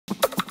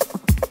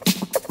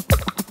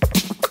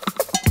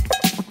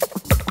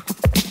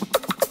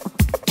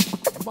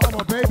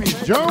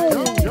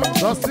Jones.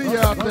 I see you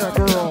out there,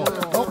 girl.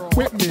 Up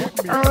with me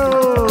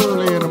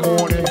early in the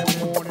morning.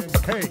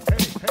 Hey,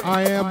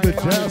 I am the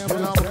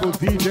Jasztronomical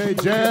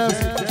DJ Jazz.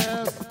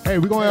 Hey,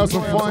 we're going to have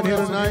some fun here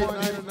tonight.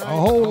 A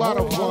whole lot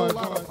of fun.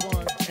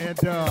 And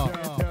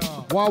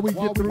while we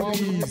get through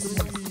these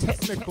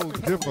technical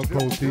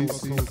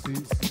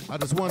difficulties, I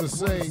just want to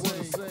say,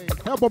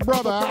 help a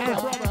brother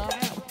out.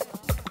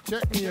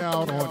 Check me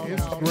out on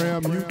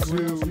Instagram,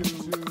 YouTube,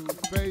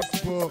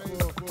 Facebook,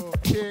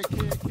 Kick,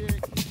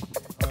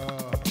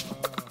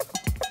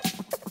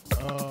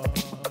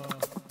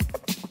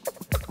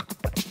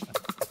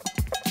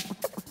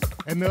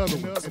 and the other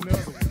ones.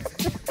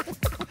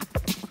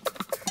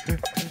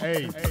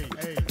 Hey,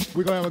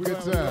 we're going to have a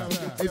good time.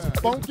 It's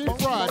Funky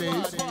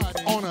Fridays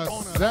on a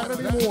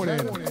Saturday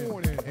morning,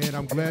 and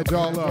I'm glad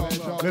y'all up.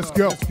 Let's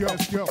go.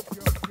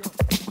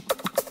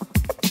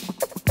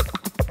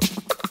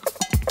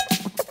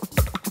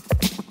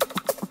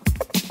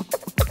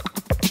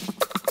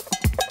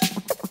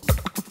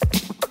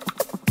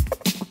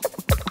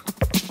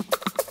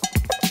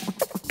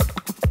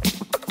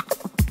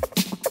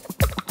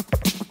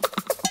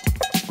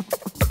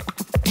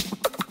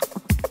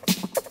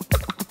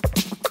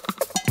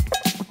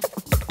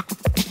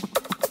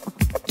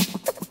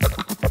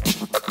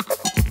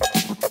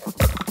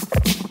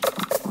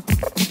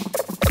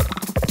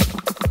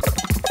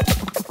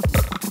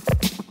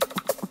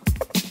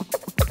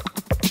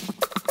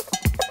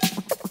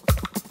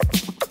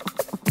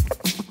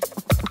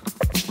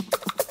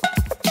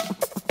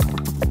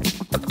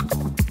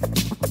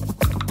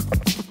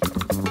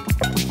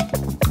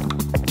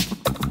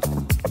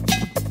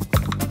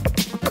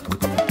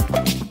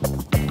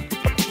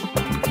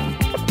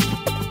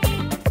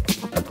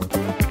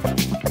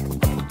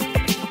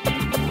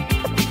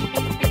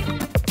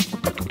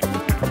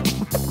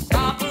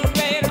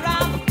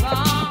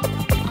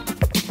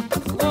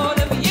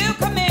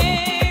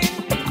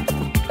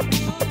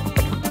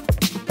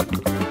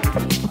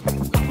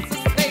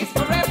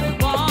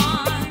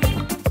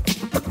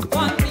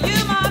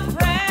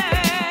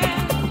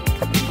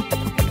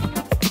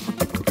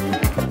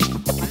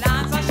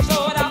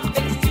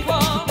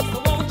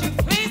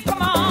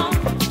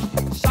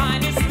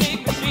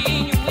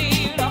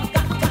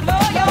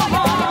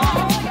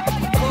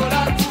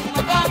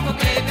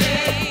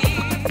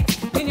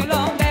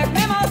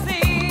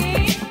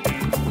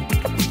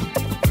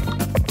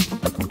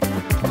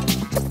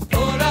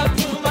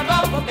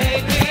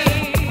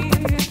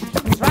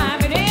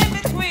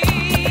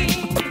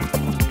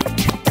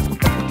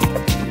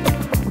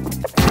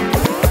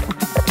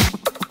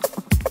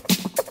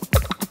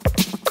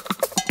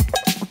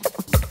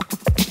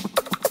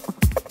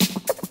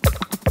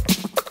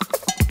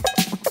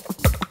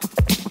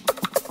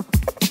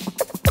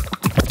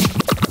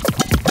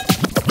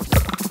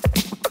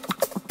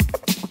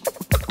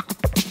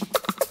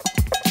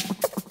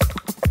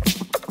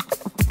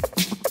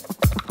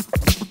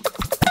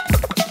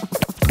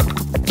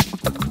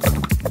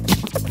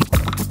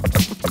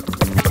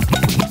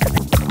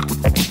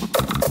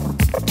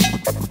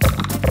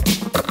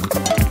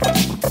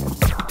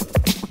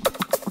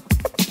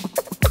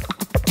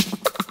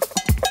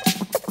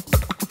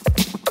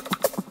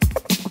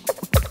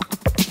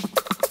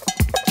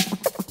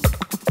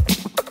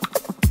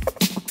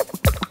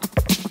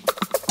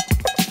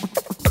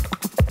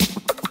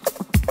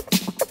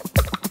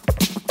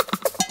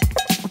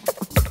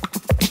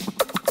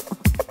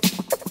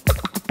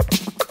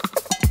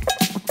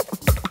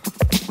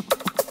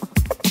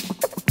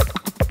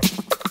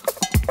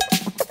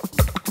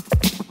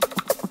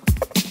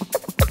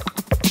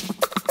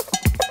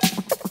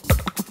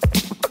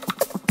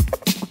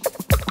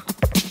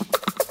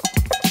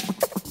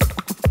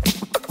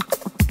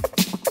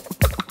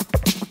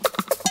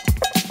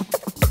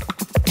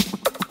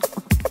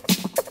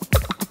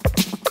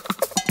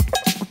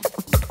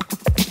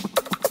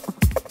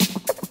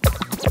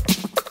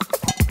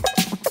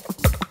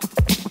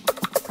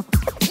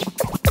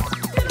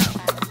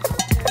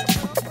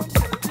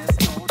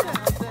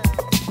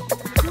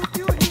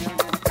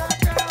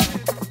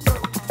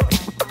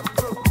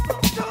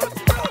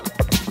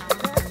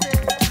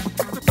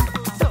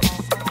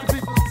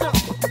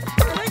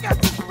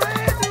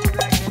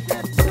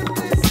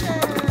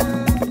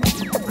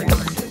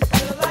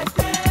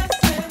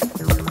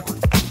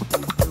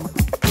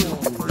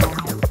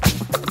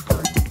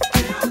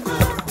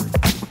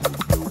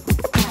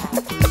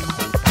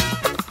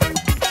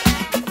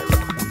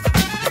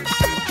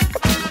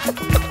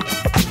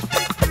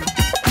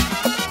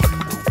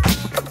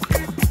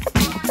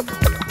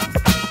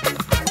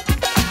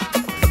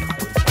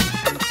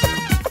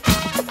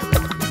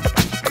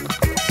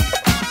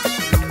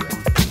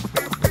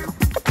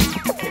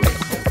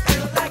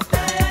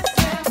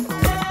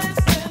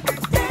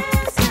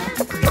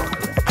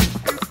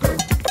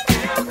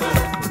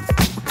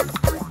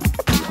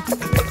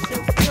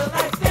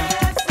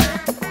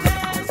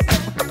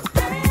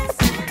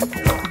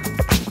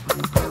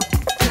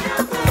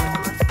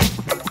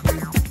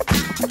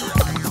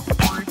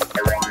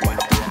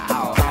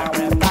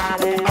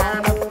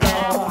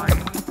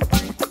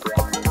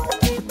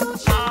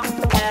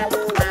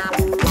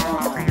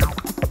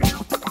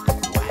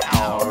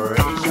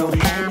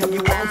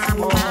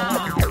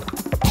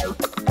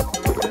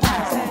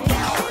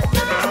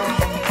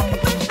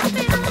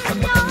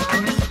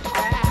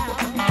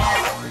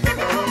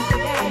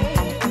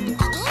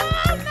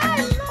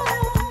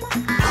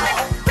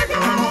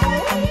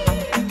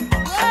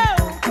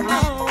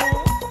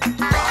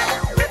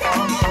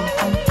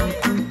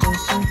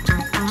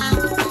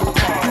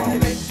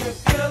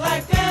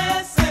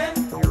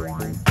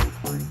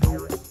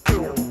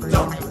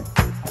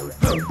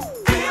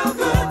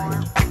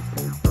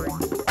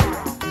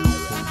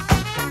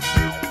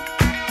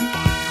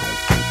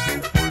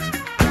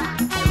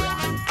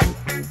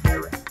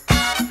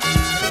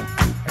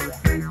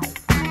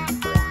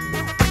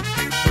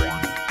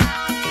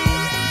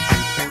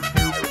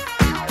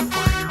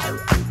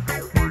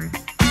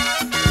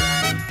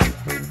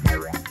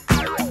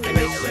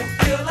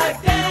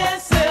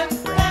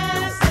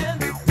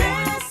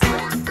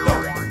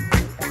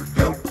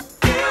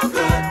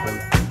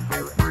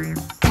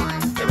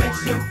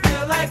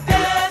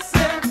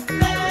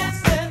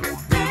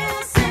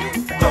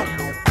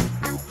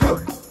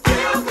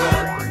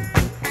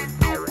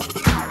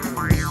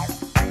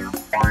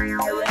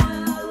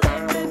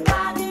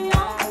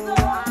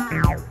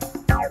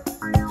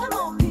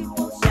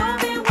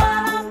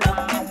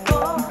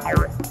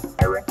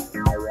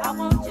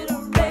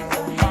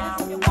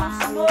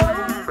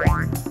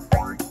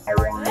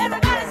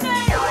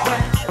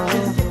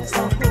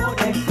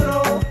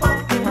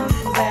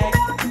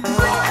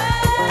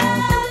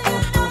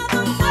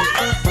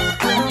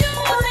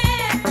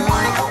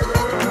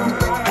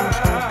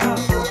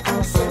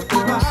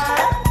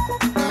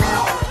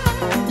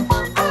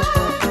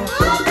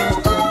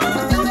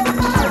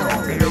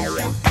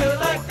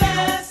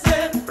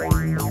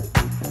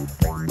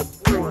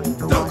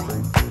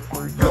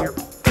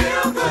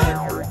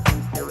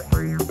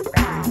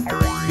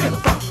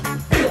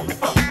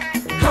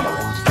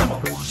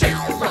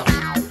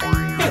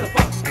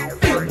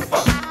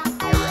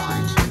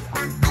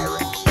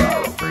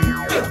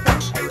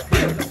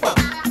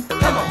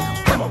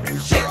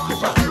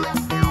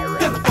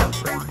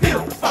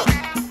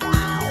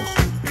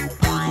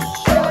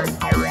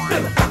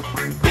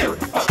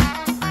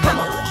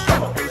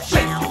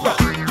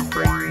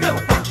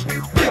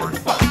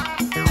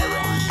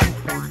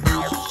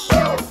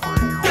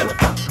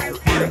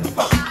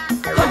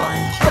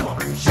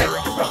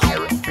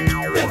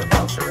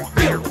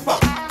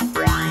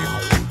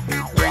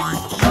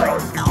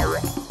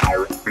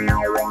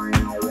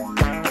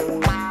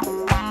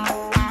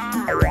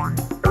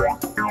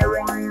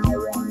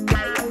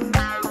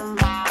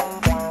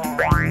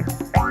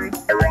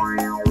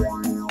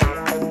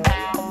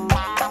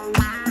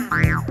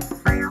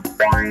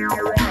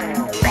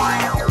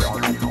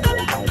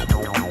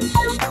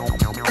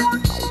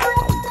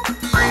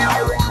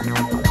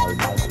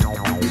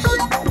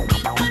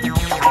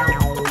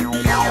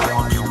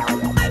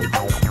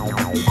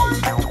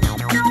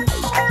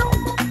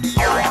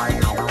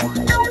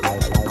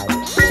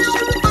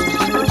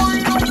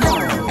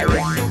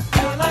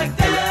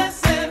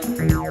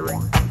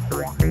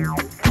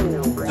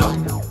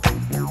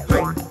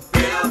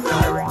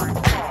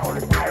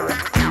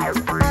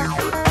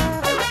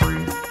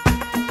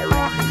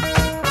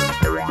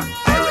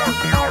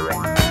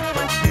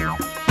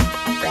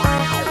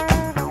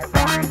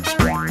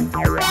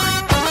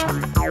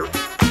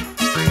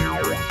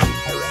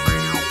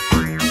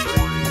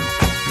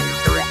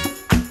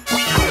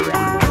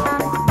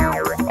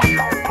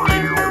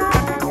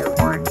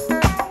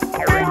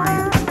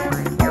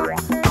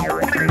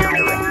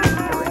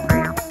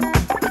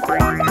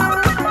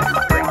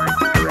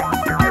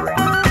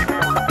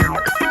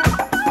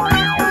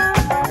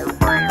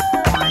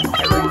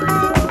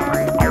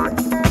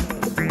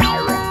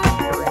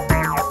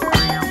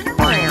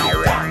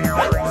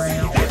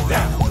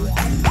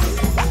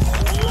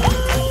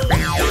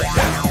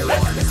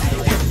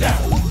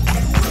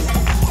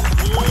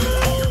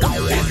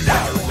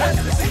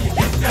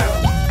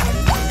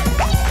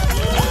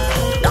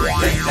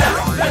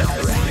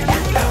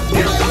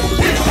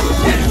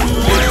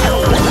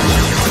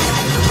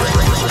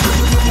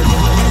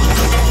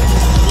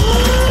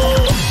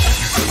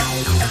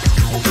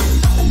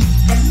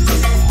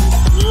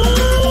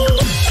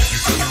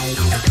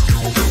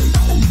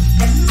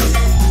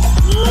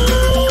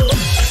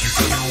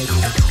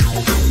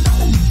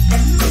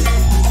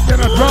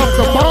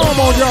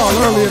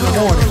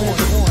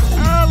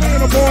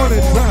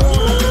 morning time.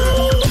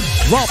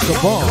 Drop the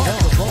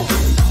bomb.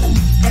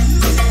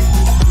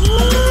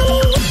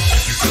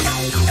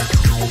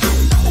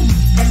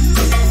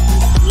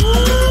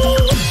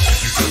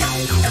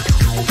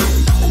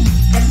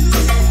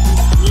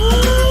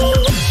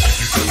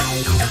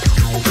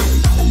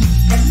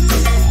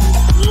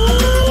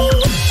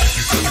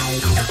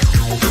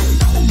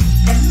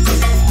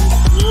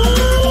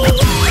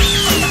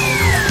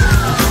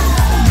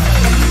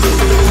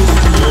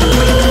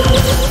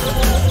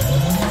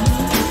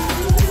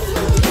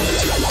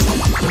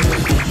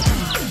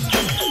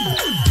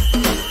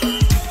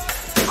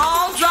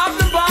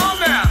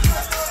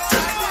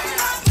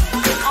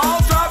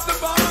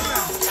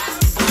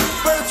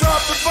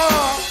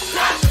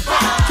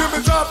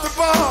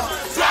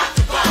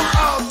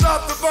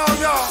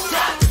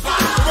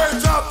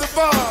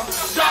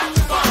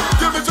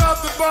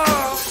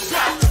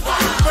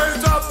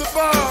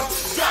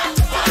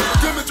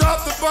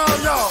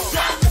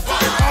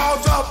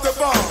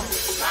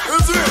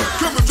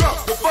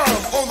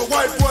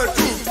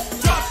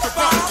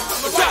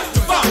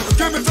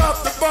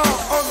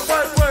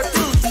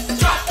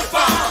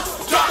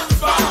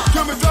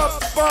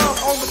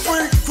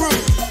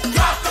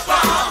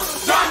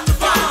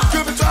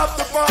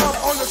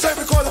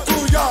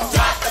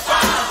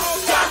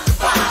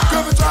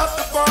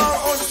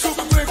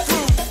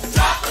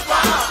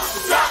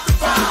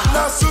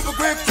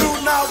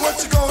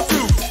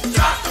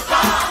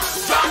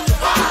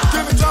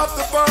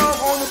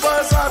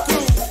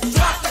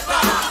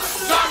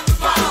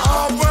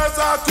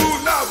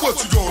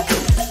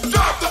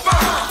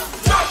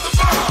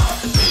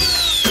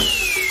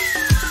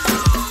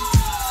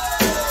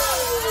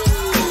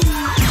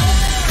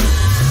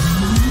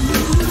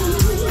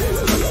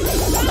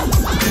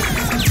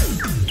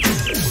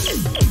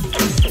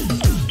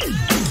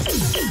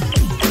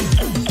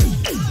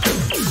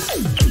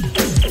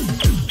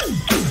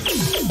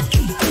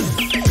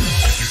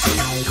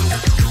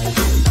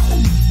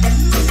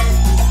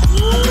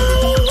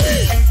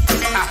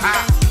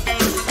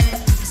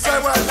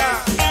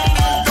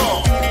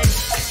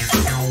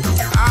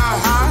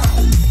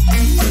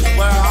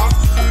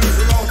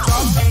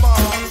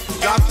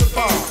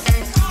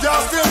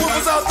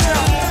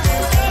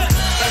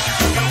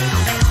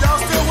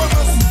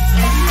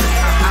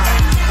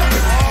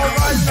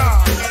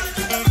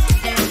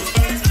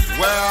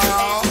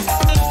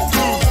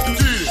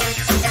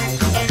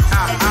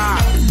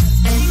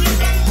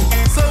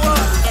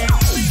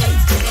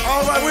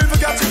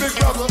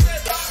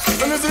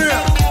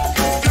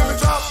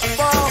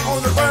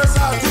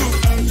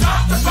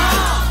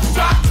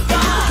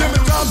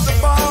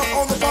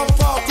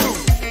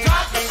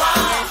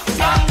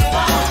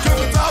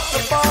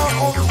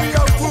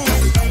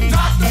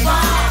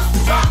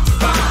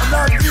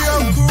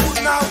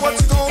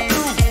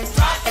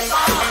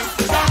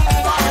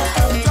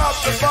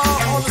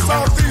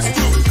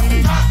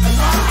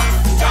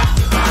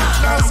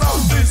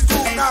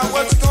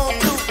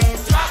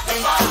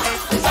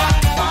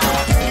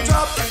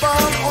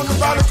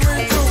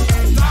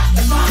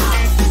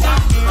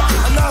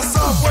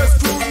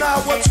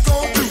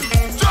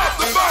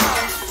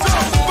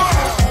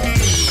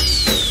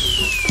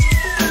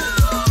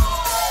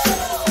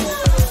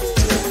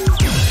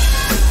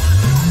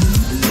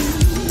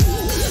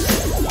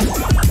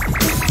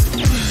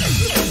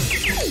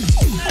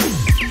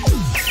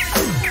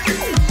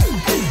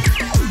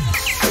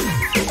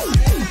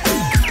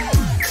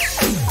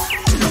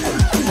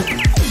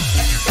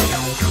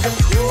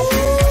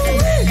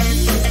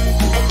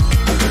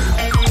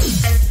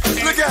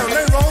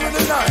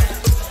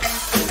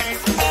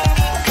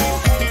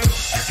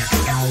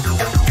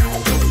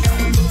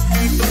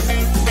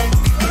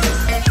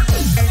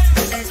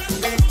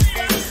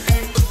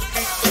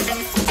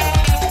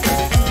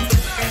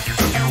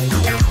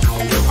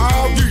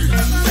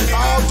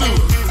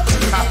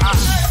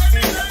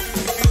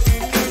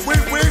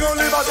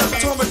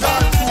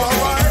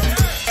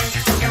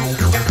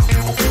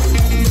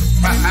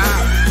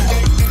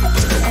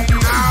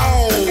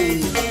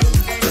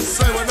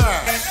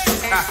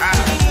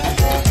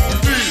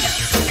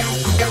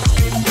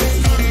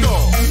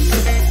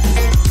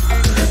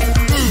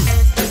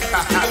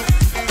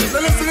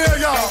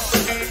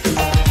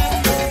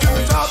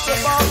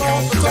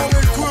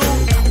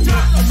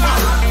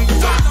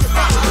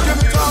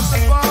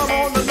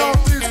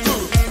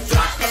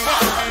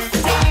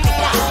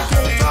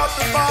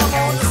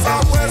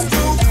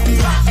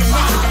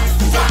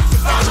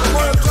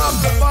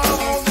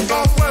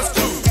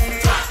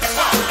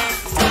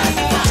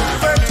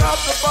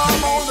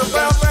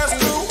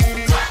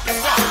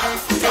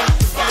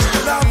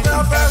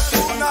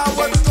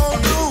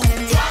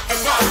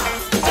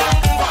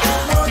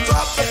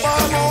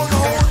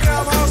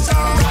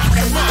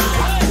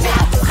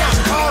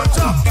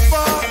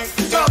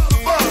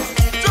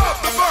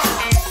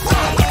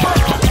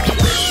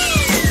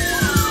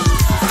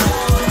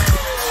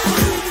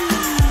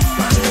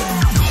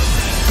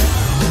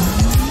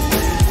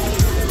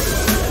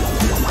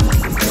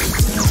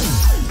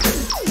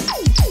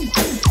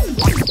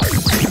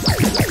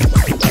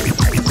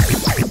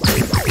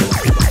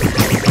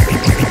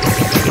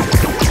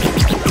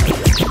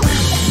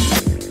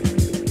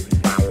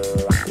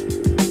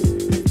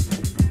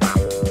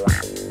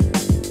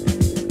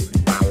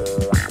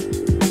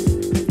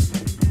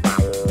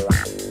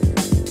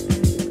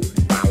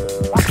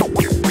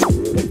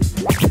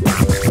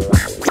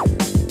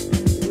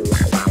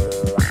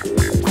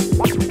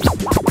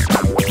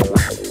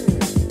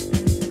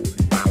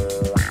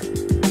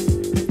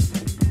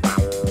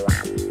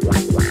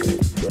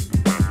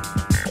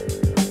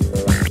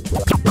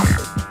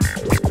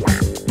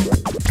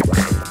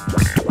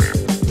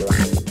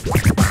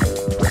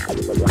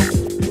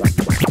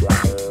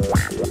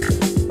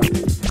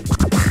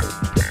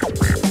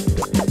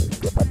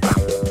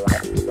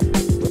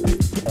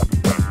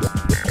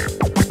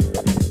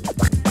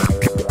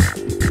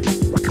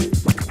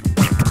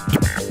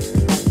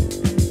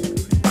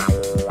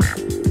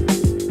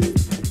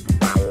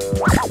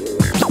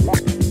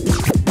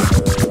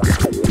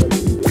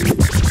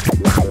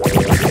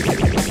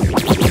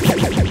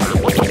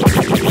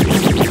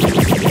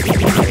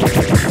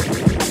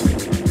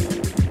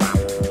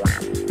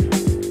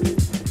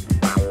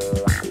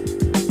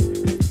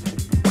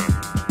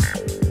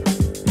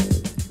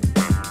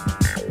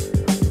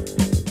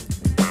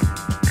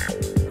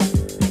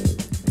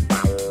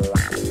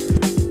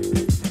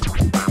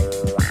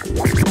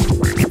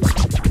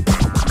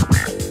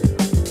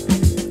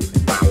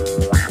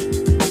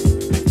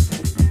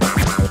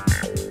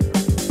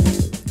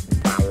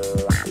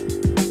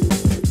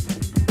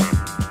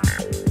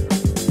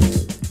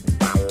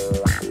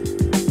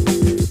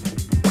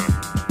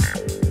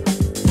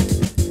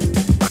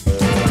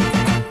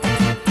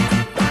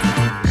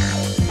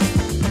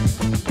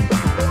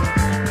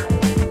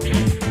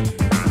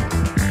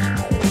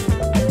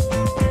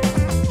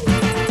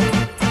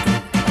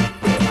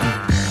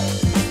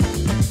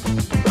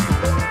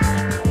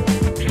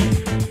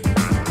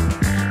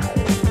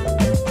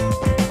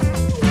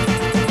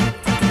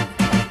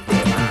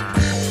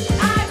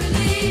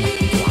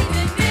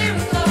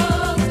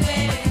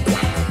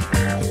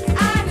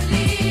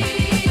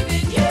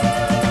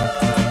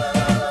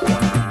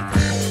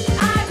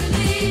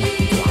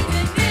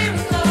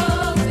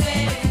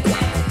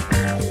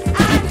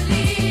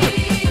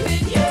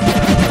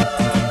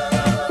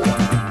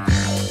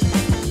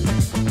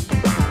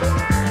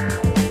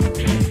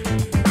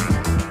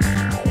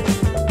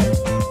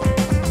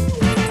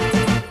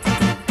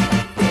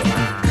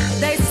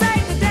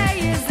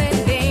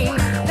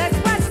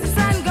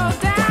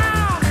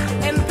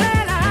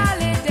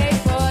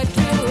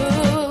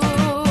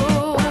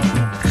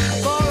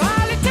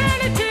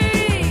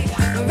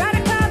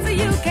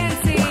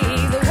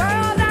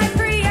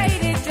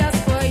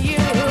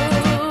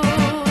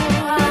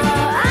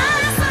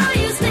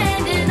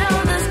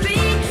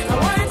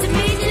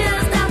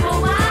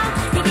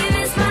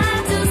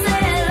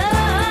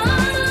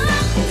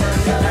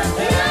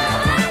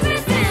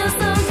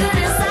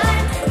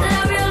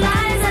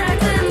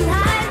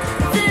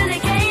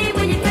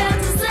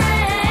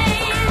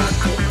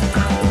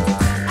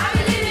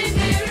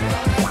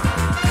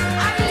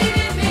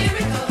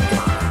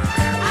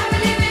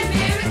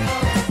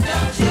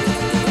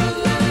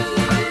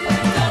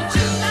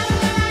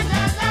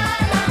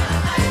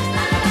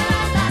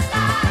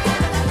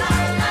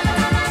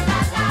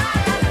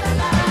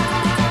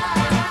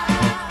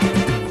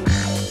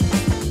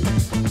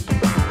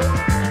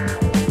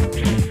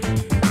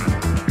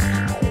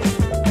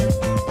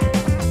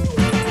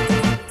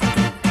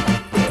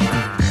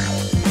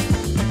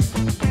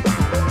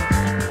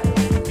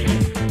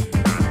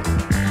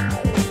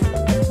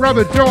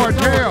 Brother George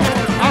Hale.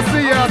 I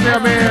see you out there,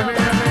 man.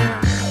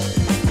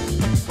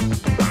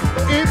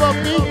 Eva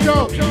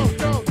Miko.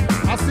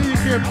 I see you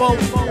again,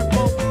 folks.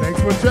 Thanks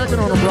for checking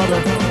on him,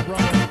 brother.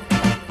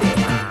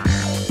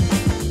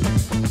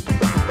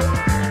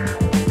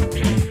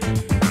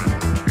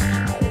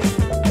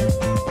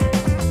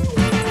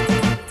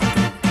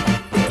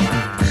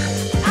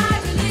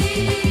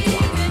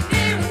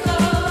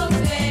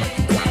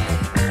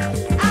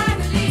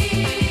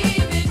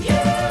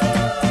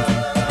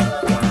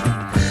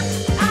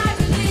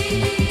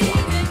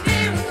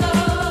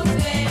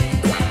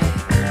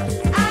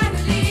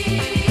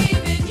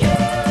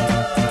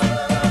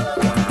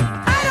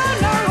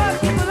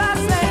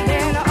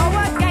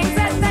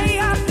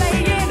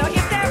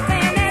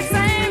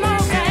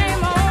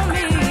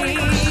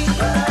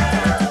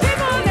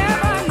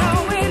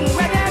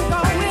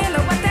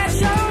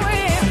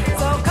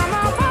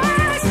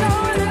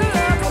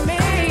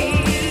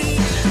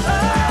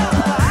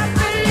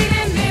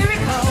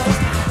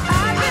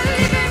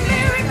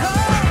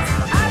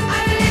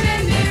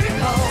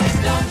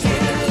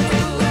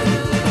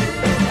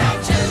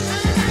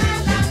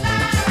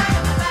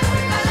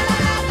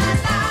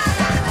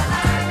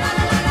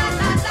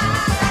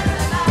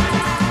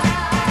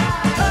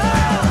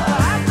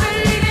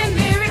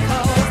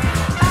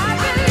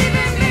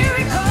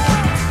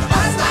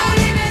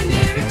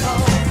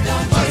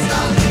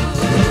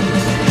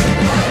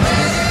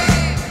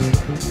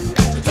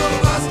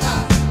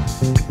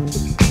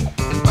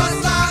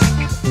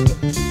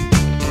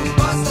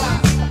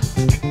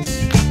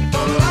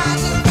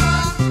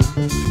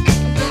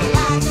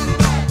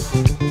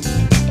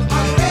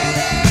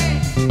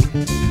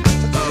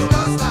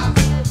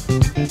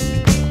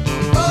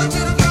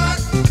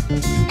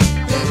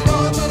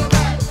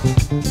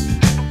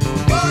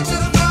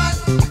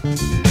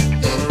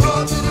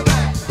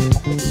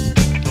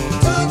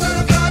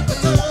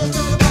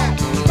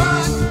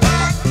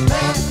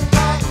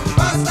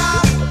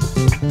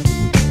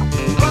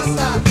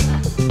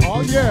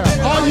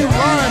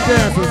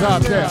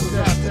 Out there.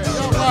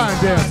 Y'all line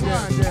dancers.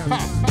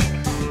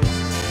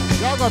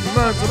 Y'all got to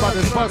learn about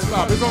this bus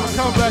stop. It's on the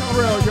comeback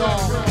trail,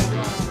 y'all.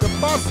 The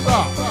bus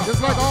stop.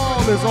 Just like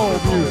all this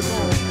old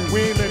music. We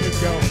ain't letting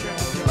it go.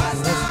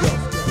 Let's go.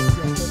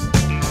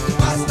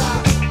 Bus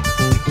stop.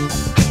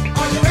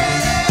 Are you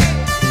ready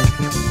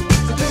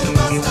to do the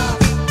bus stop?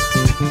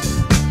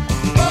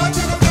 Forward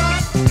to the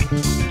front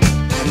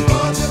and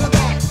forward to the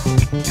back.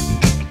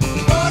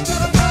 Forward to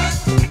the front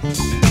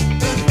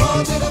and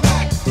forward to the back.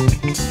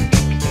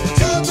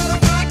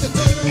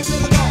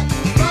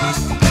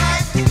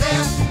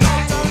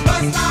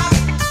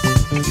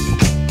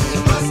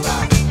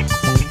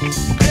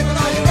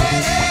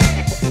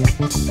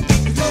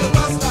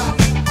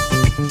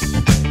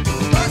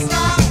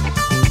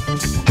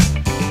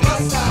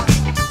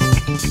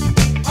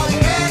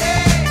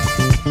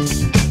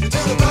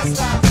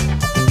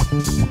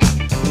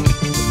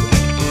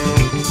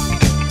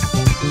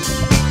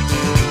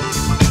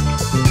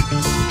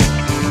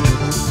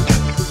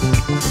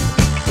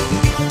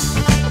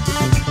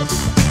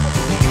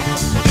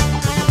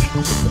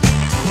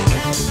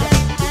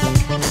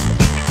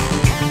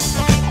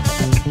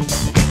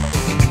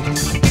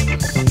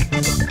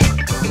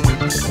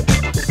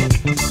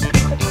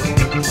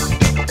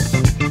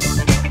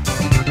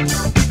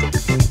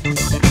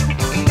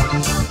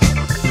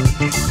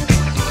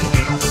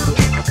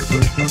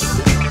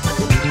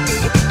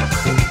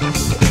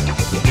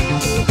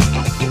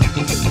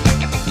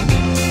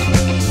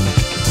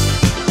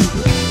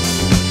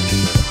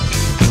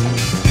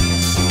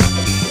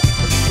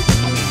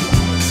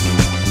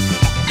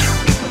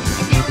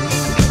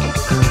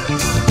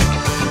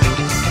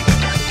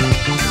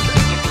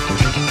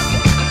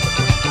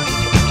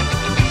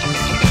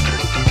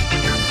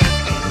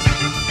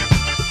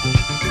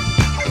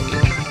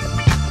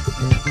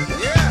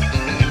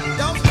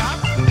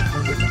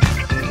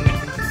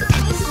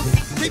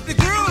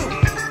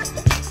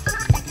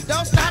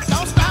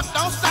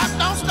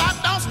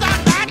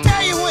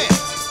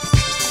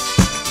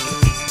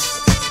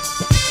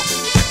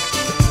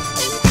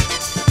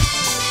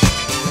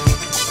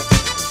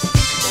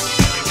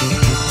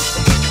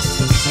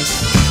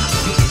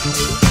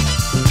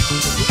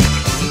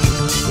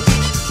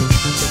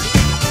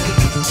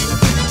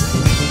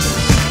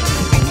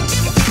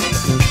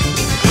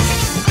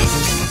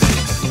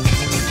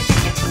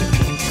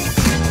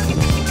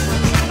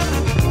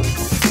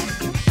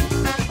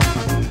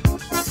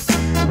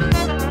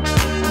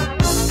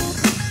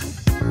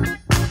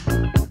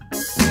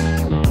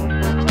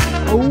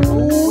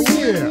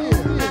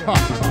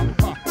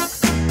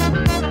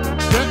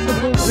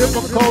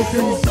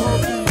 difficulties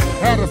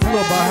had us a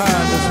little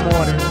behind this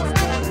morning.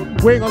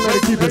 We ain't gonna let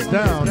it keep us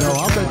down, though.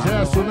 I'm the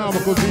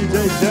Jasztronomical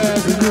DJ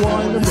Jazz, and you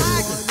are in the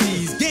mix.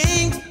 These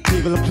games,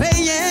 people are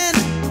playing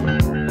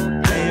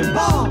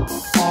ball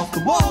off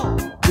the wall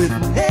with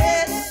my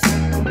head.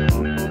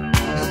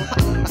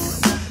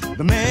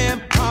 The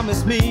man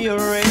promised me a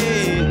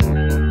raise.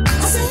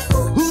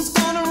 Who's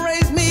gonna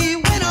raise me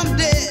when I'm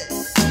dead?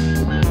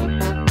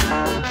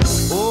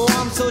 Oh,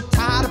 I'm so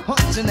tired of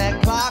watching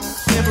that clock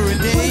every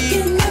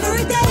day.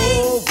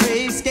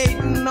 Always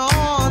skating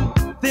on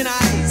thin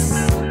ice.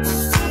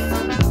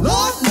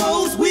 Lord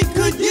knows we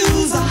could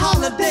use a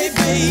holiday,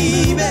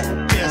 baby.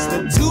 Yes,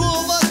 the two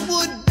of us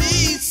would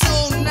be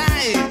so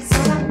nice.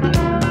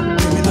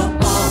 Give me the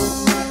bomb.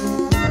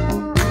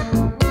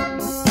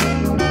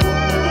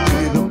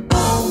 Give me the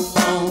bomb,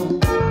 bomb.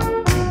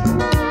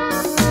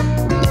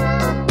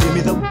 Give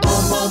me the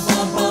bomb, bomb,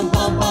 bomb, bomb,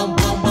 bomb, bomb,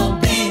 bomb, bomb,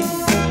 beat.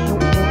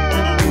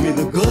 Give me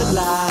the good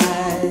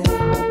life.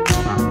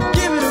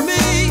 Give it to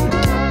me.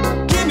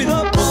 Give me the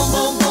bomb,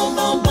 bomb, bomb,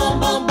 bomb, bomb,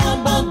 bomb,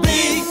 bomb, bomb,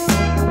 beat.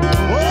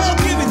 Oh,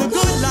 give me the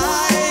good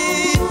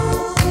life.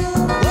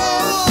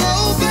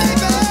 Oh,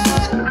 baby.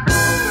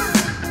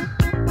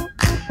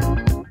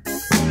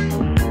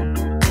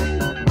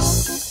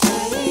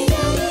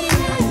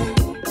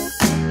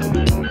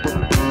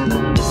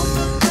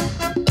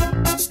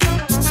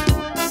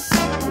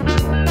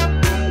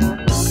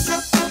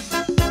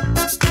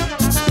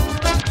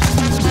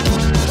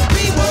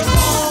 We were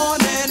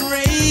born and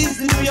raised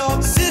in New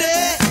York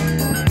City.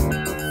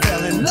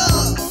 Fell in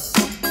love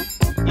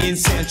in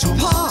Central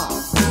Park.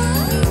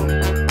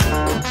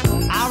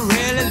 I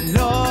really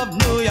love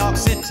New York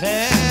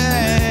City.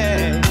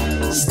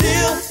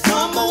 Still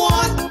number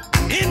one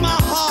in my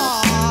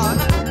heart.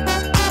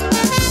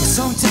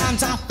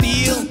 Sometimes I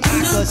feel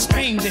like a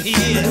stranger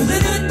here,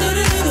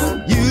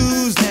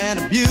 used and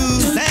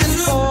abused and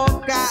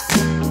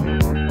forgotten.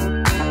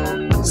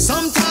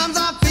 Sometimes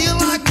I feel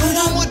like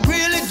no one would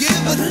really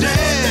give a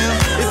damn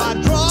if I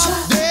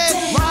drop dead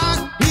rock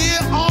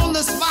here on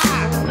the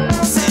spot.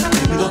 Say,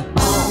 give me the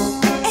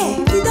bomb. Eh,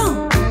 dis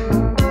donc.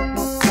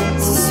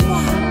 Ce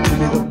soir, Give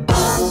me the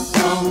bomb,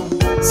 bomb.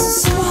 ce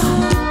soir,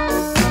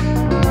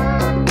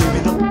 Give me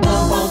the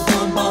bomb, bomb,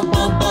 bomb, bomb,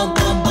 bomb, bomb,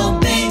 bomb, bomb,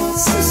 beat.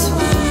 ce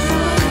soir.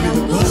 Give me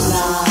the good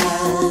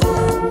life.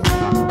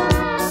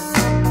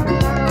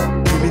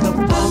 Give me the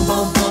bomb,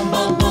 bomb, bomb,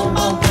 bomb, bomb,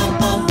 bomb, bomb,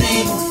 bomb,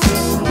 beat.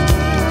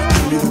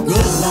 Give me the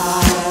good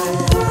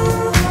life.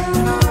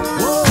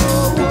 Whoa,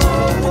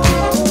 whoa,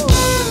 whoa.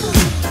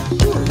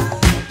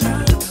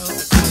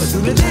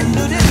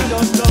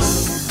 Do-do-do-do-do-do-do.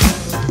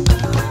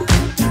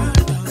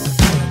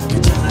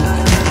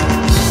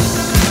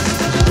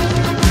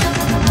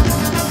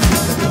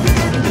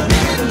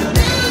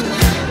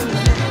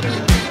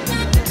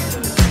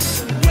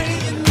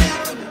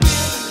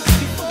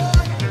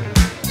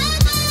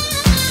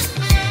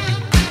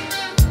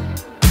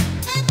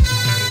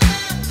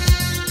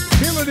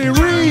 Melody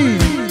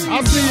Reed,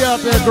 I see you out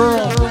there,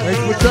 girl. Thanks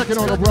for checking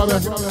on her, brother.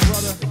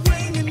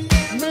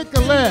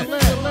 Nicolette,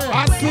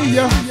 I see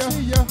ya.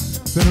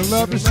 Sending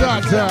love to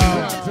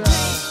Shot-Town.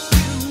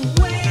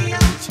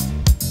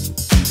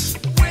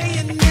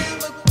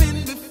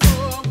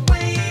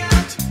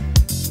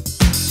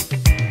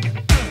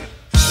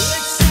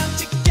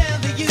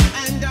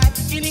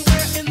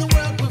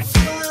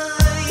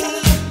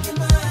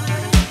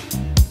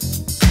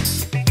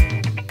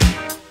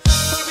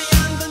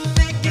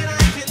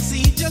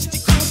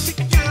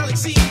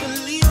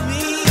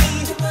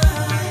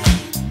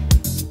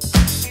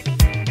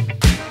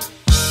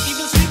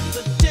 Even sweep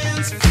the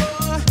dance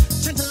floor,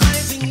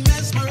 tantalizing,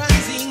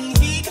 mesmerizing.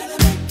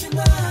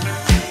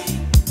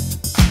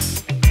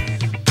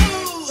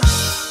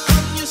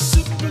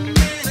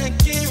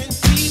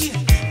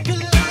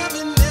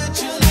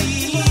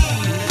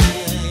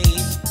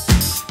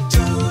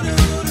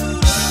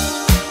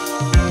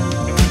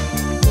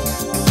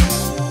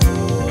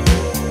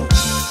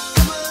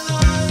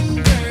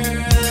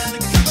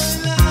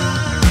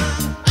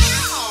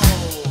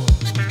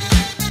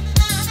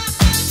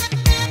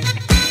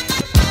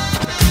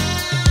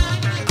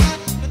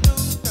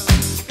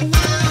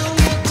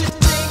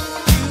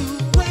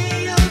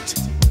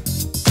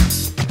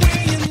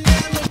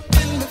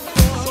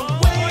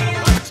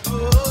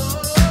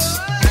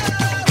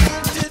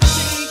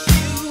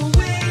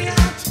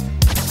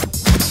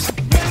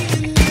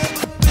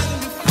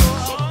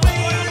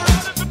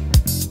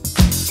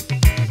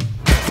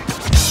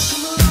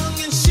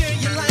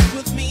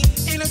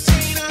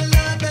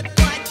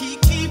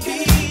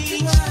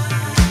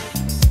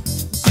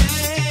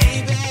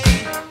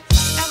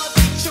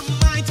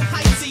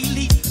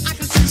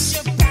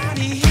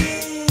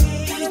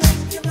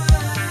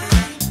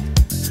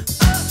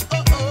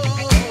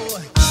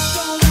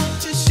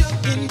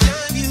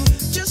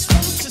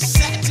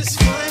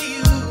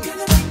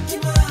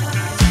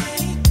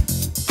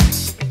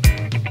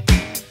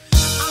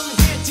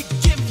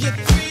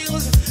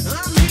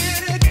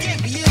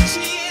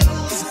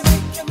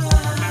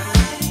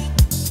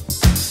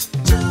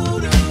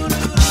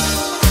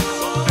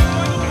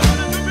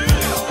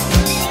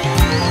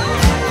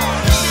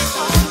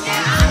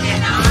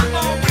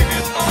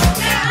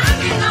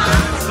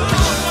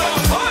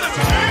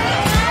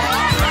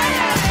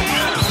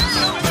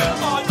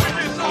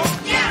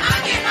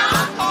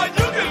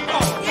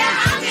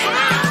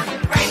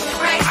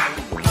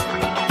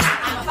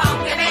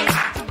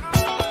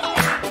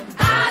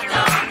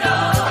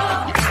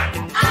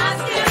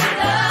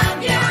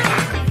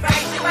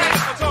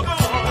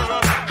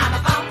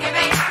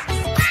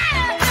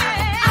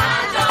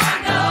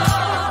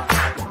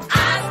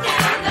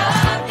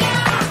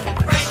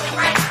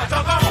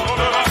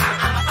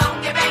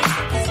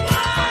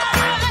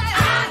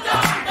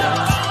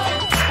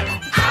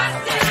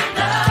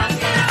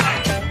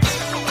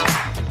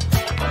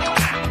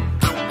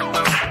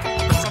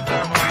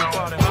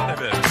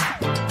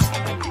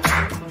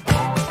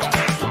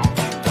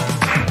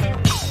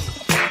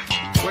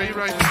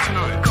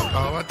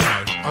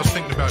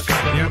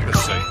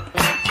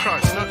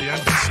 Christ, not the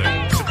embassy.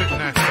 It's a bit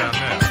naff down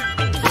there.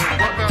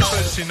 What about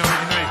Lucy 1980?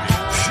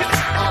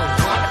 Oh,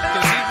 what?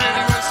 Does he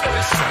really want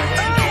Scottish songs?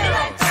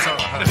 Oh,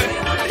 sorry.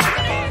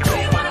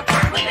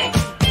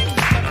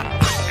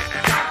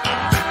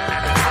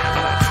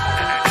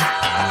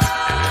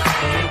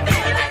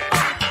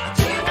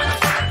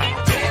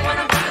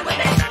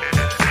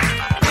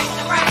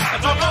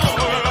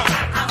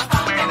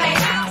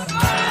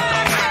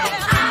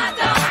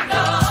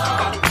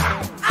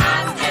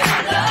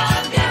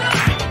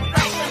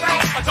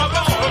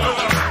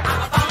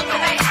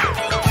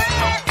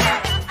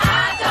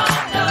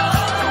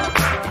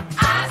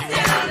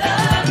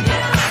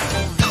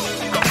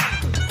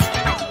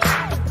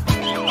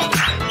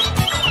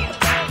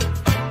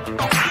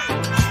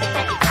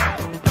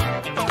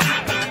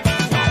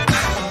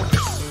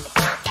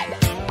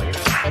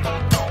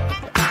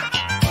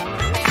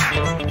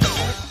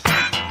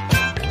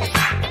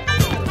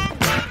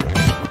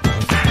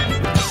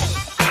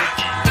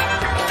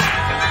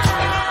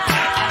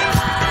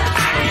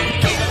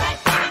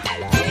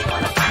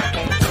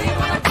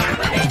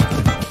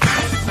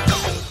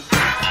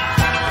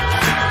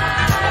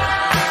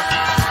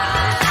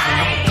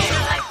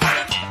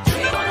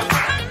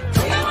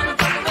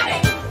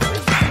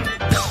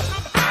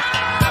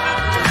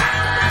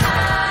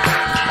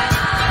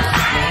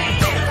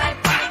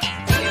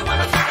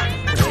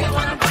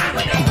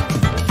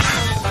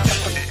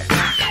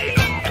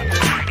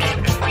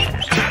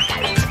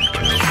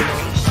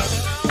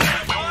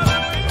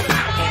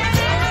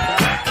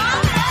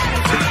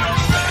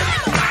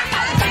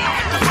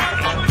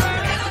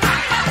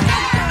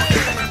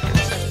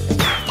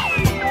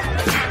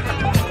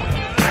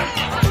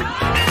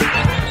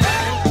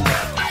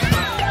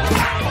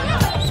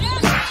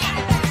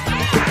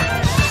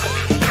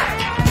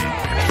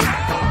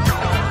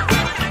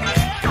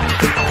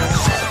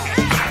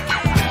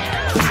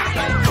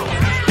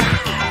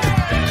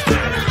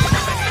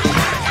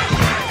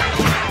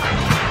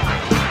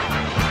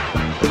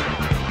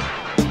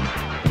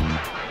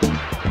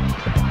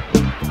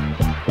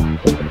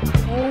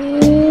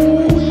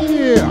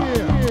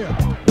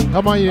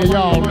 How many of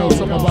y'all know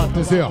something about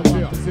this here?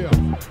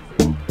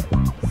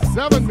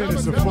 7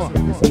 minutes of funk.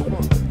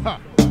 Ha.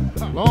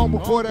 Long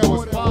before that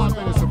was 5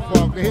 minutes of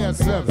funk. They had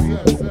 7.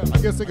 I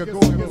guess they could go a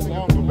little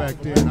longer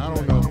back then. I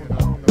don't know.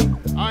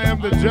 I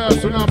am the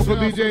Jasztronomical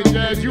DJ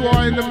Jazz. You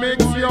are in the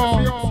mix,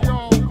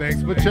 y'all.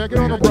 Thanks for checking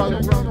on the brother.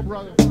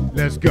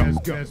 Let's go.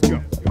 Let's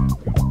go.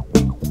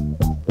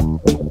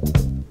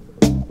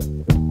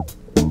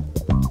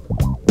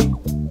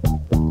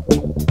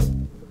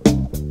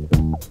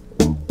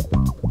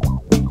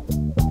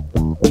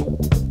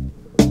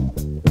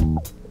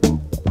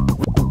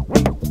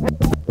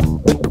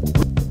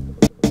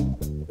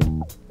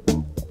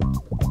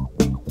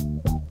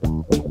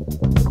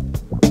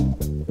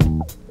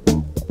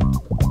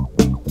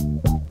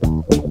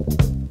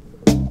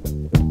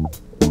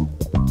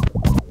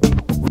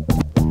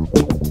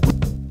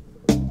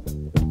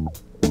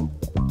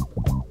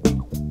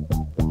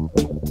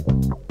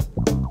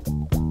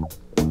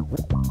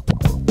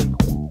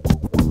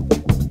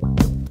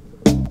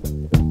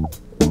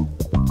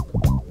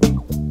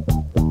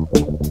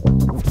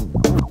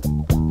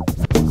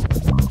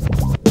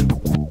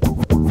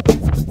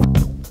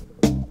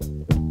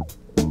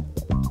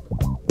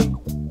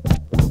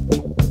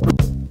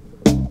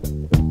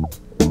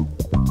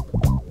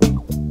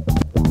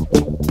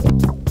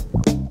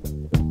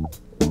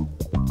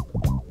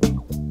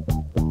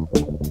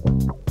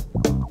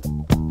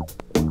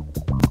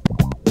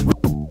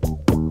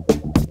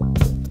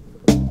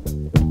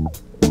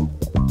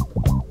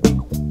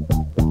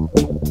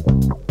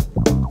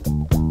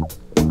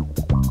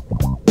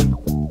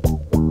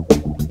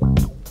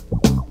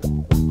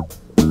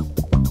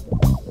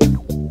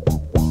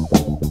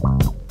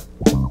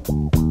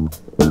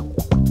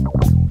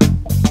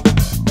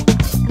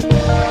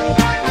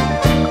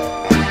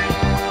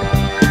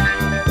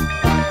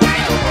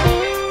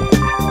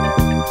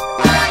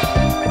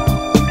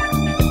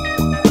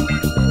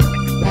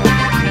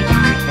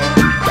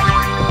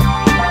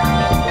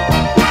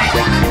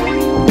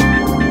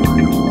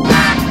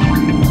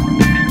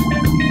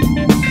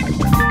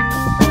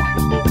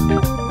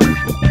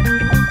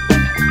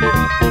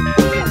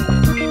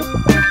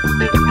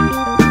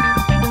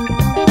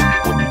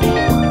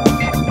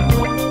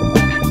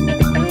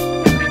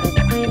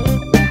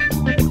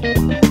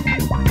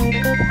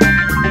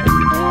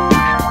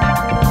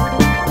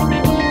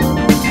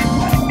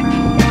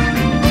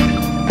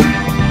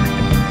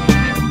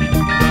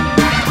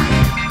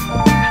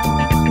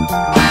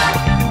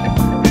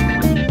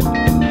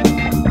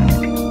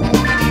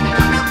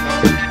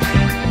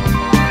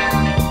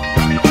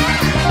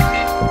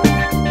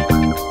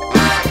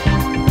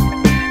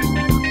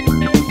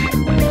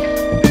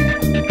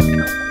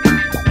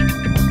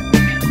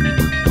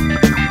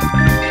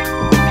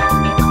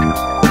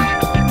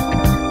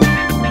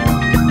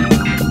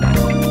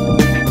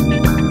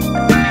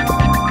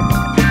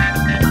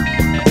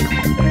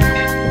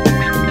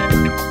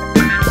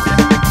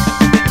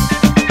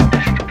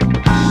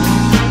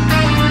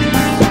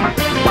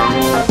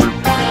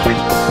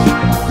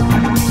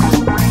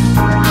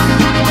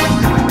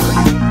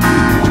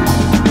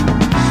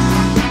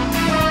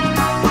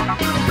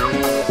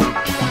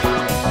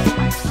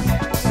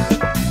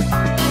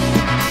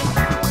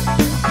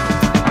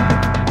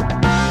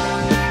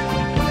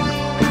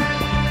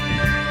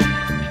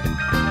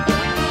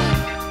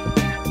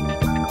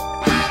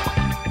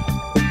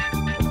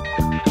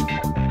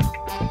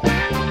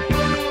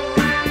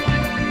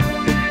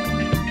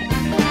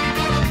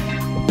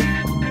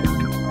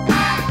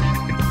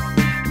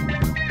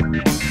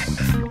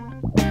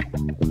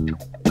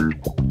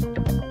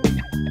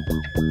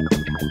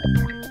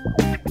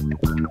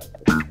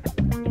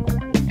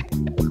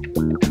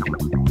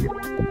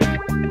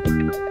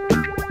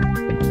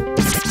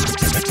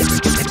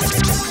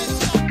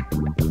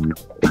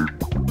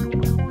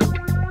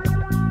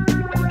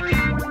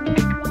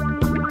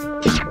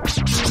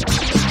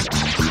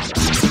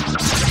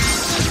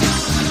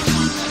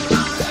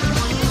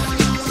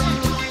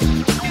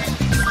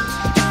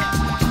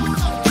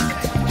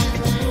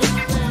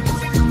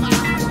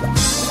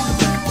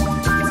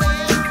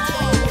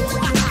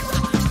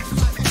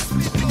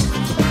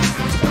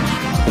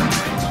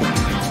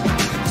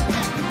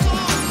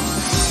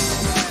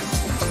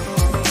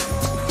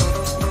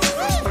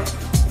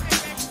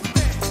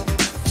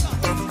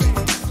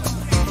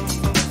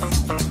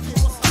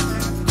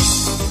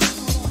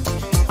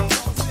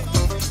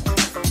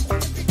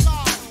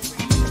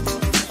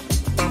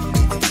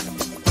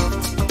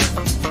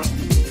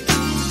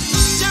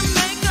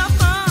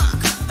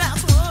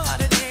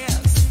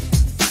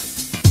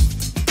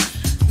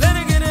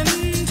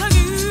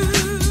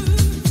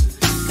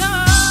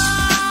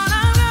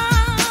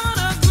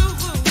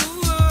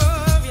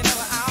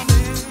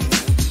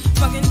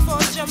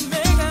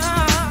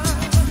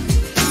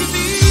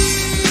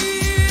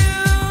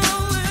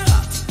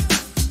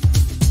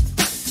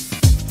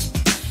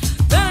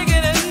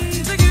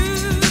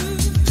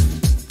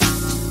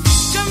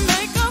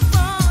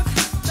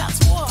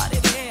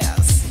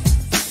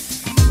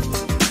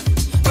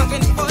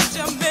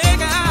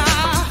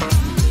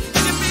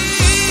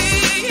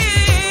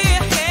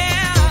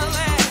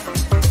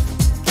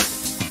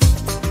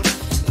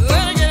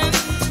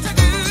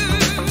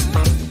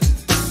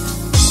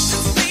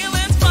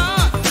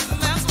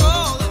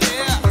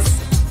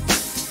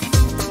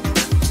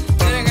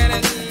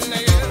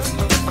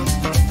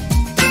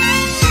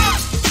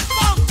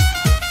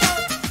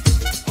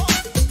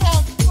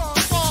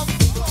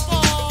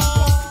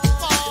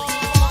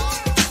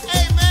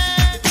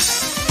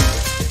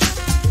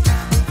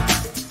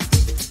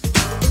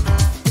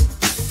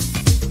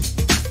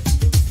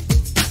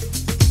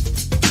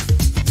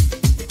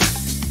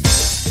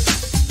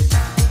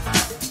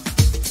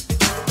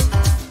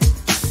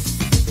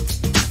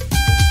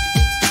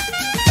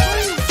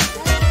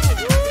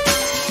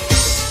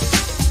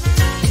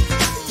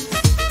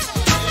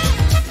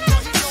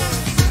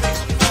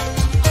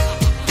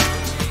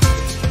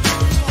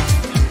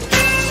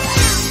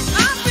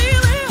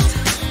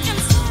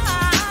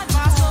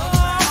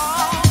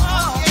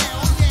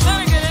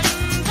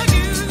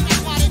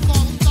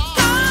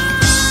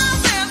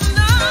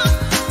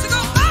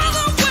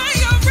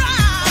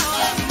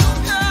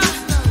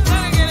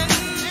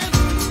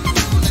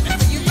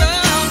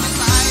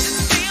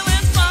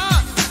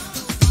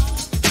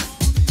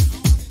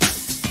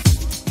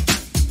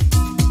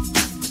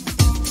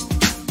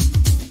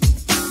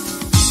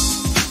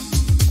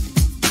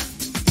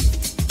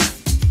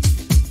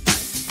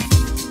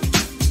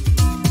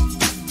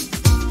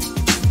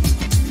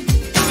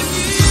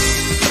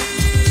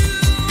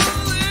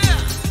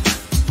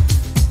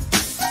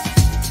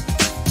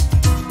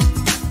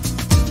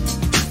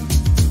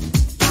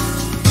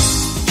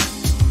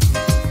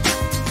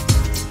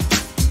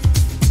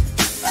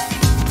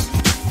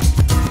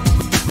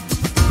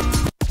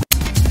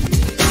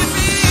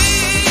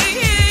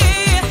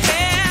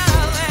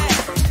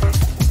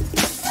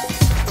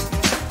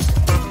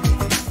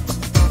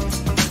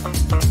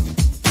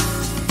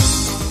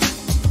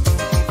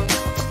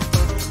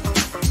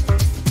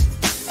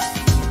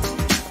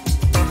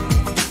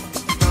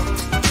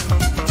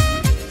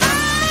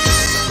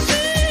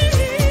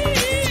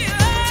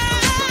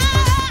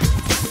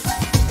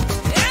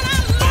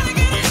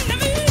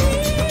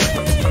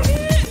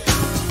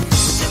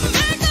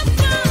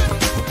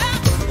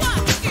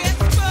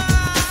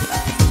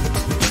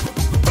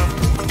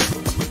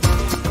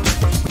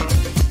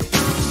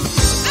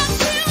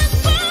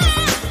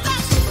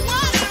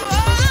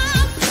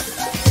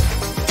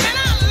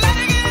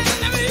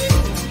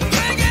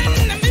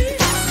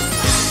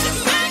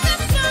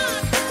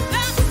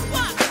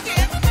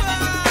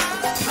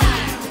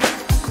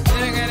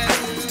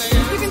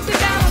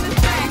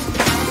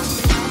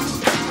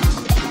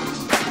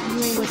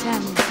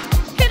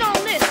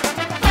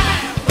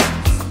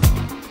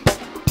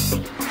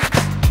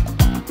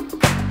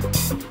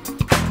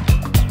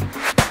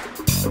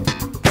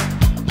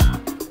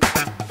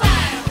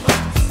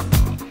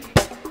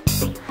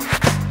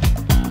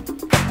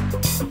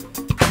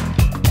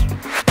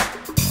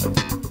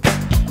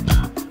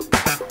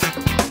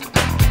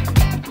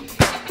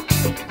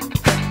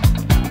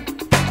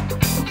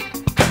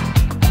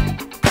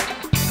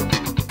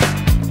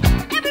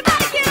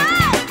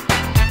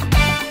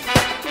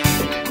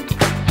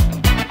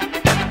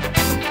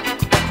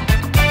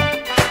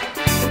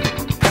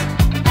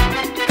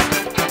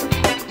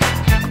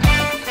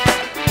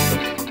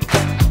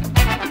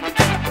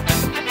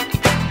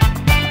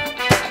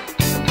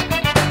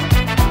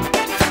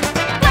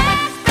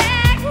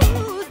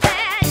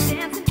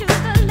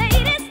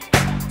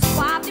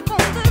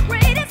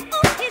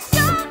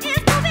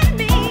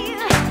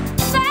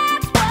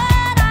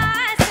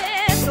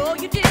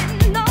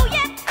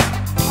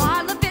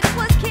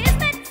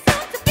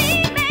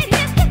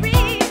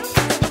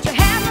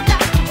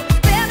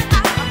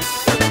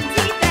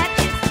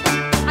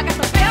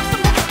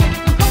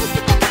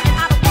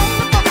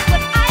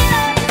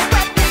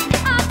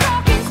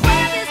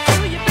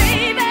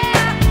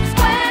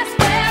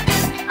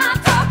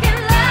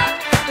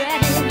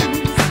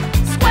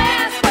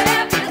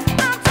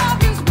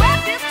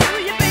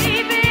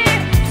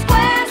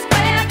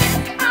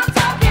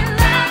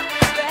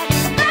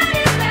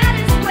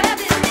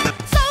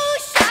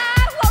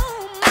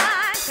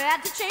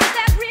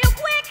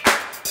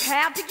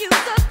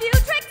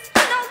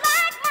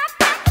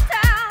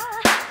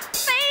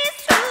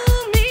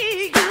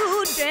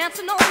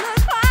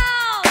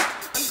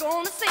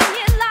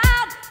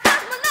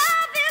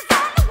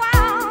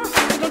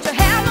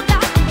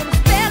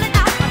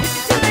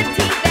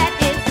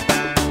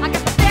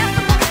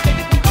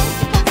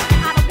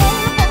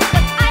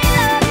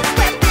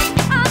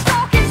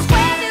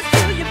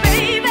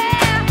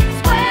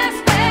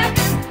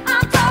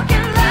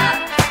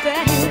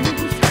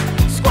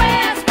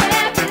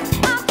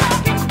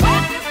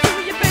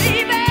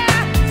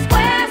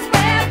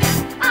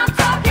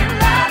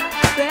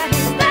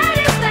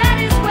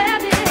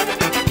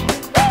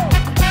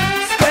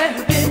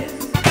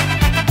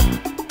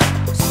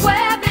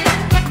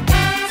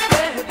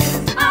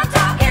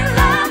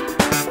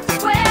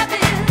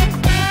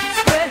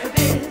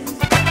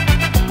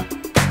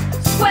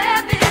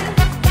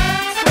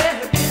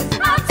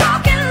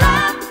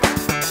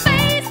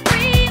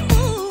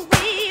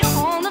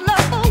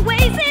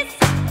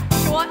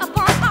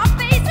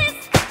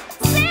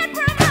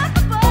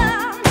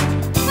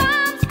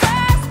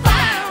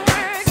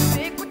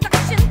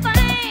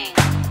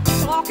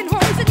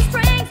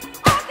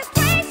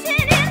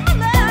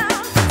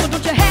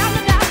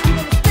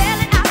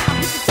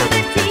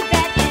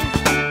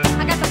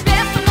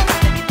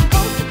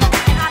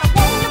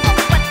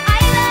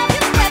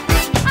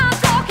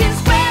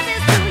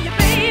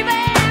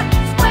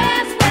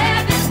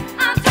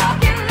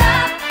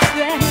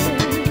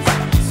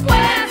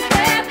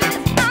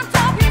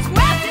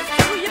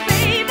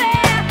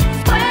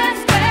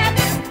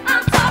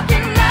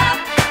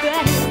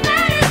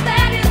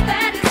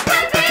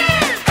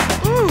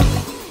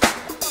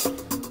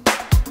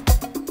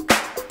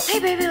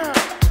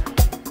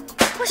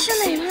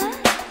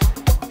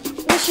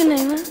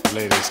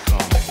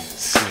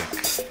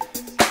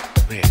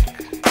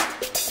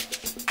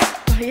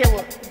 yeah,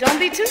 well, don't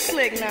be too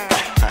slick now.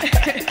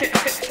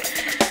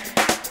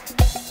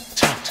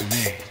 Talk to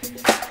me.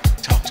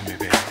 Talk to me,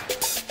 baby.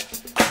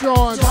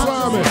 Sean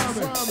Simon.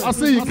 I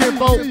see you,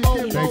 Kimbo.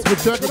 Thanks for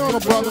checking on,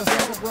 brother.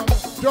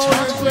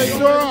 Jordan J.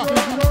 Dura.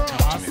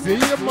 I see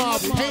you, my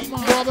pink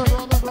brother.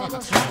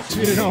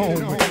 Get it on,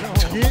 man.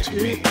 Get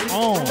it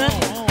on.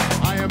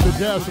 I am the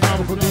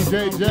Jasztronomical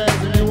DJ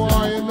Jazz, and you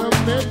are in the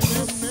mix.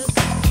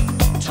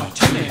 Talk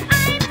to me.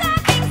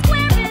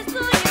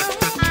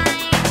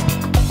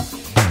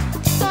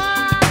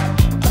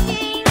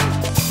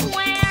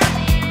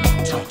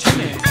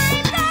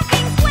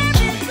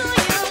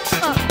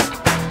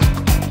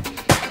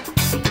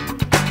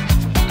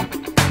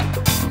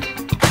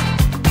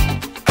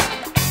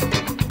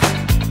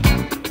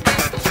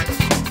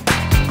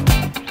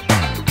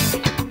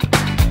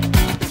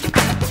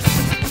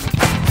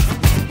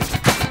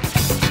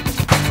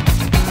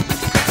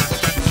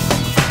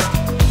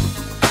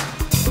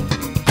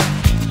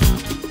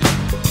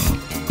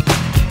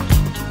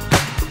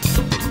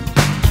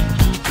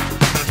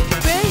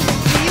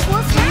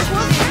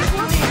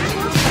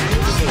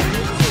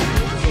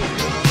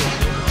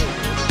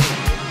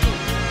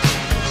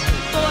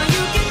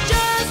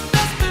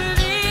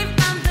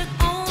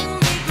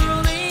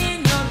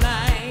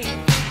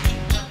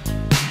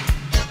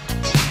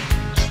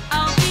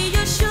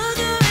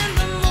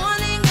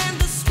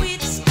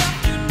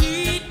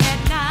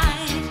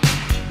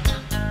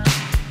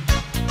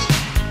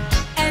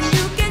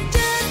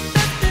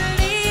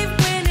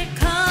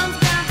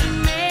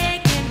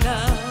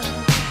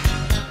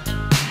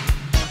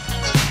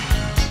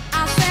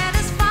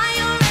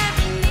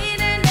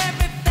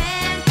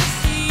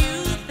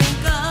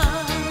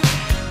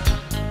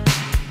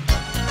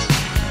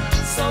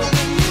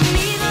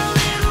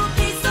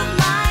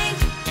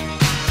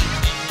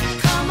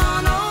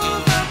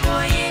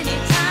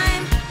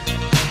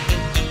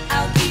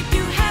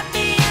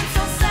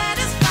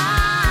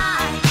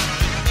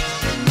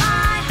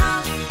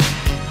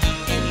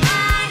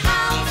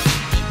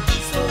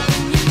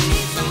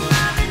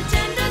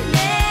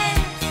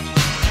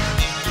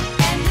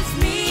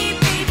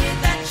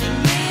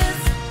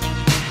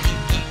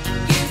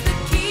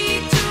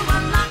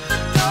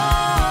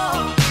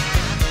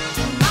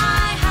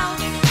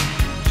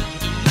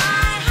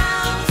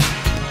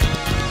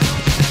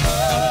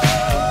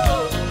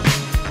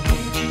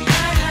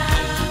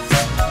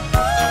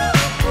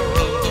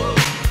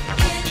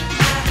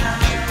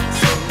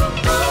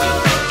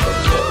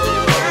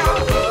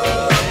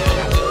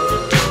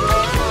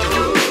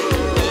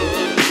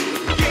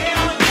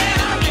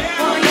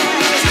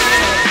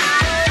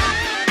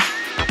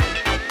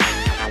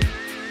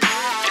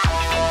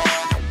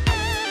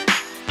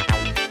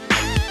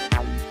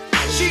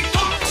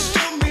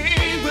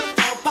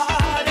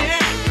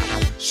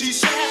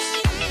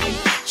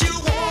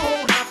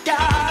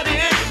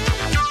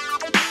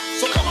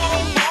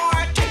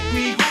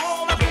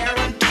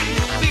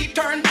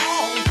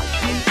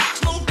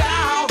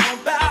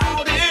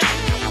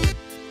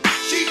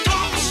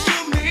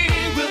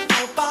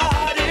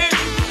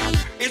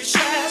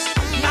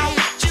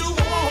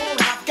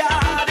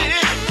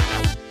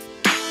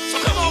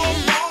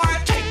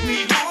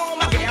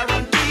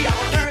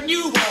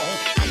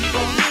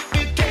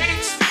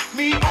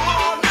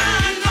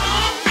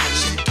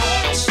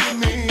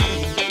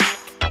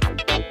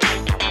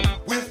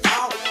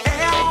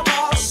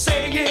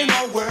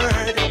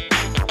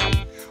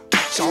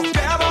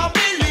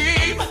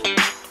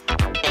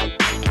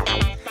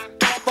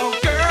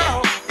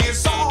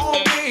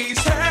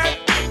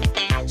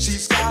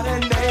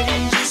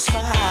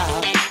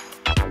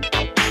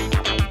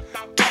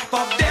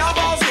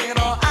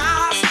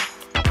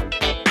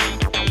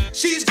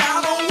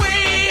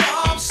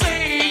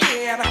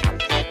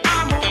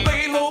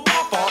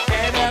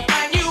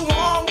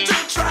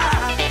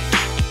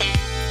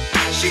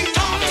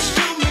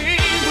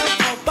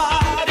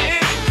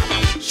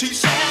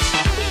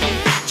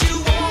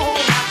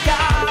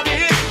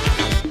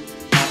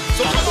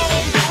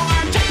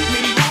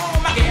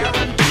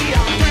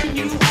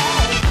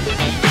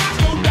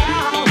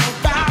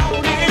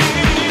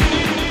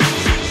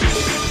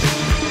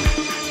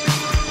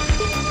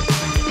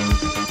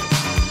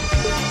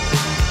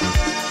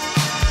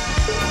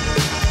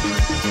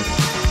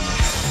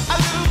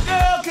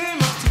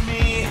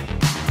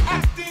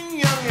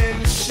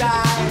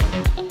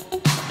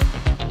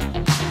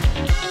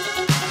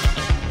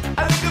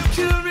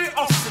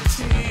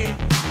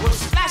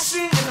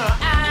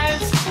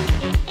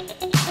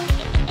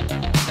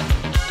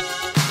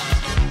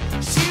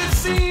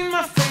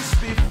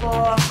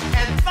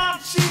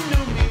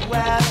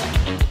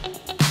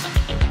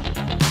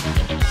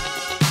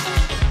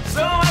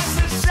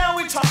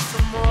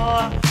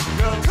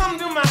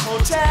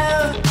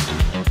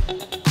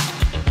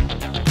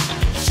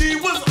 She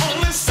was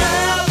only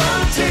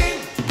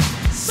 17.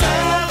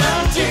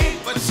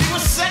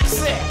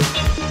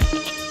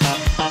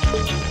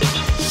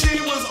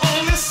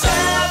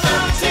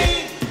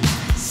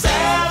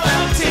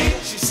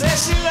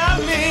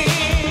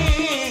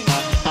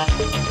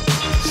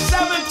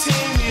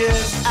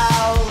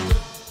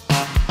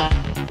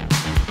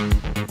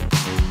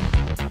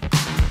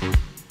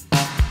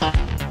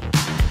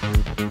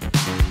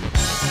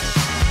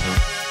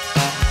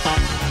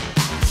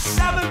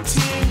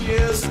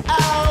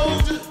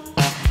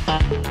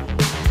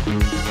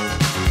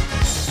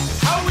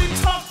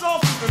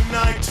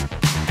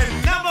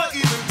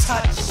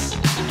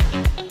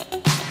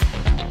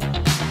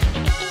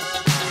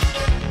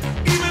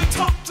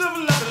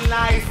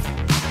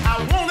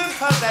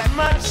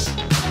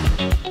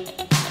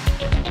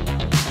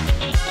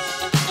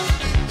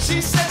 She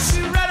said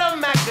she read a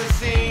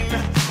magazine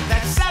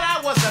that said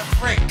I was a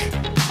freak.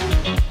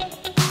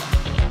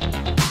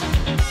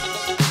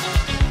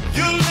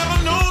 You'll never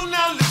know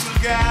now, little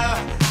gal,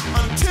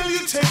 until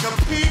you take a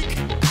peek.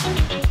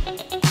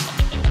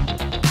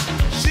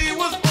 She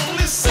was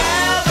only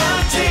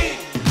 17,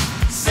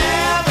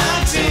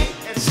 17,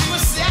 and she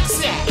was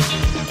sexy.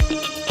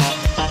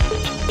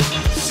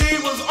 She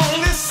was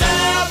only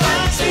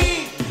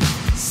 17,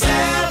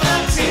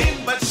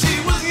 17, but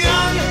she was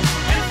young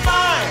and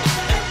fine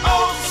and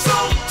oh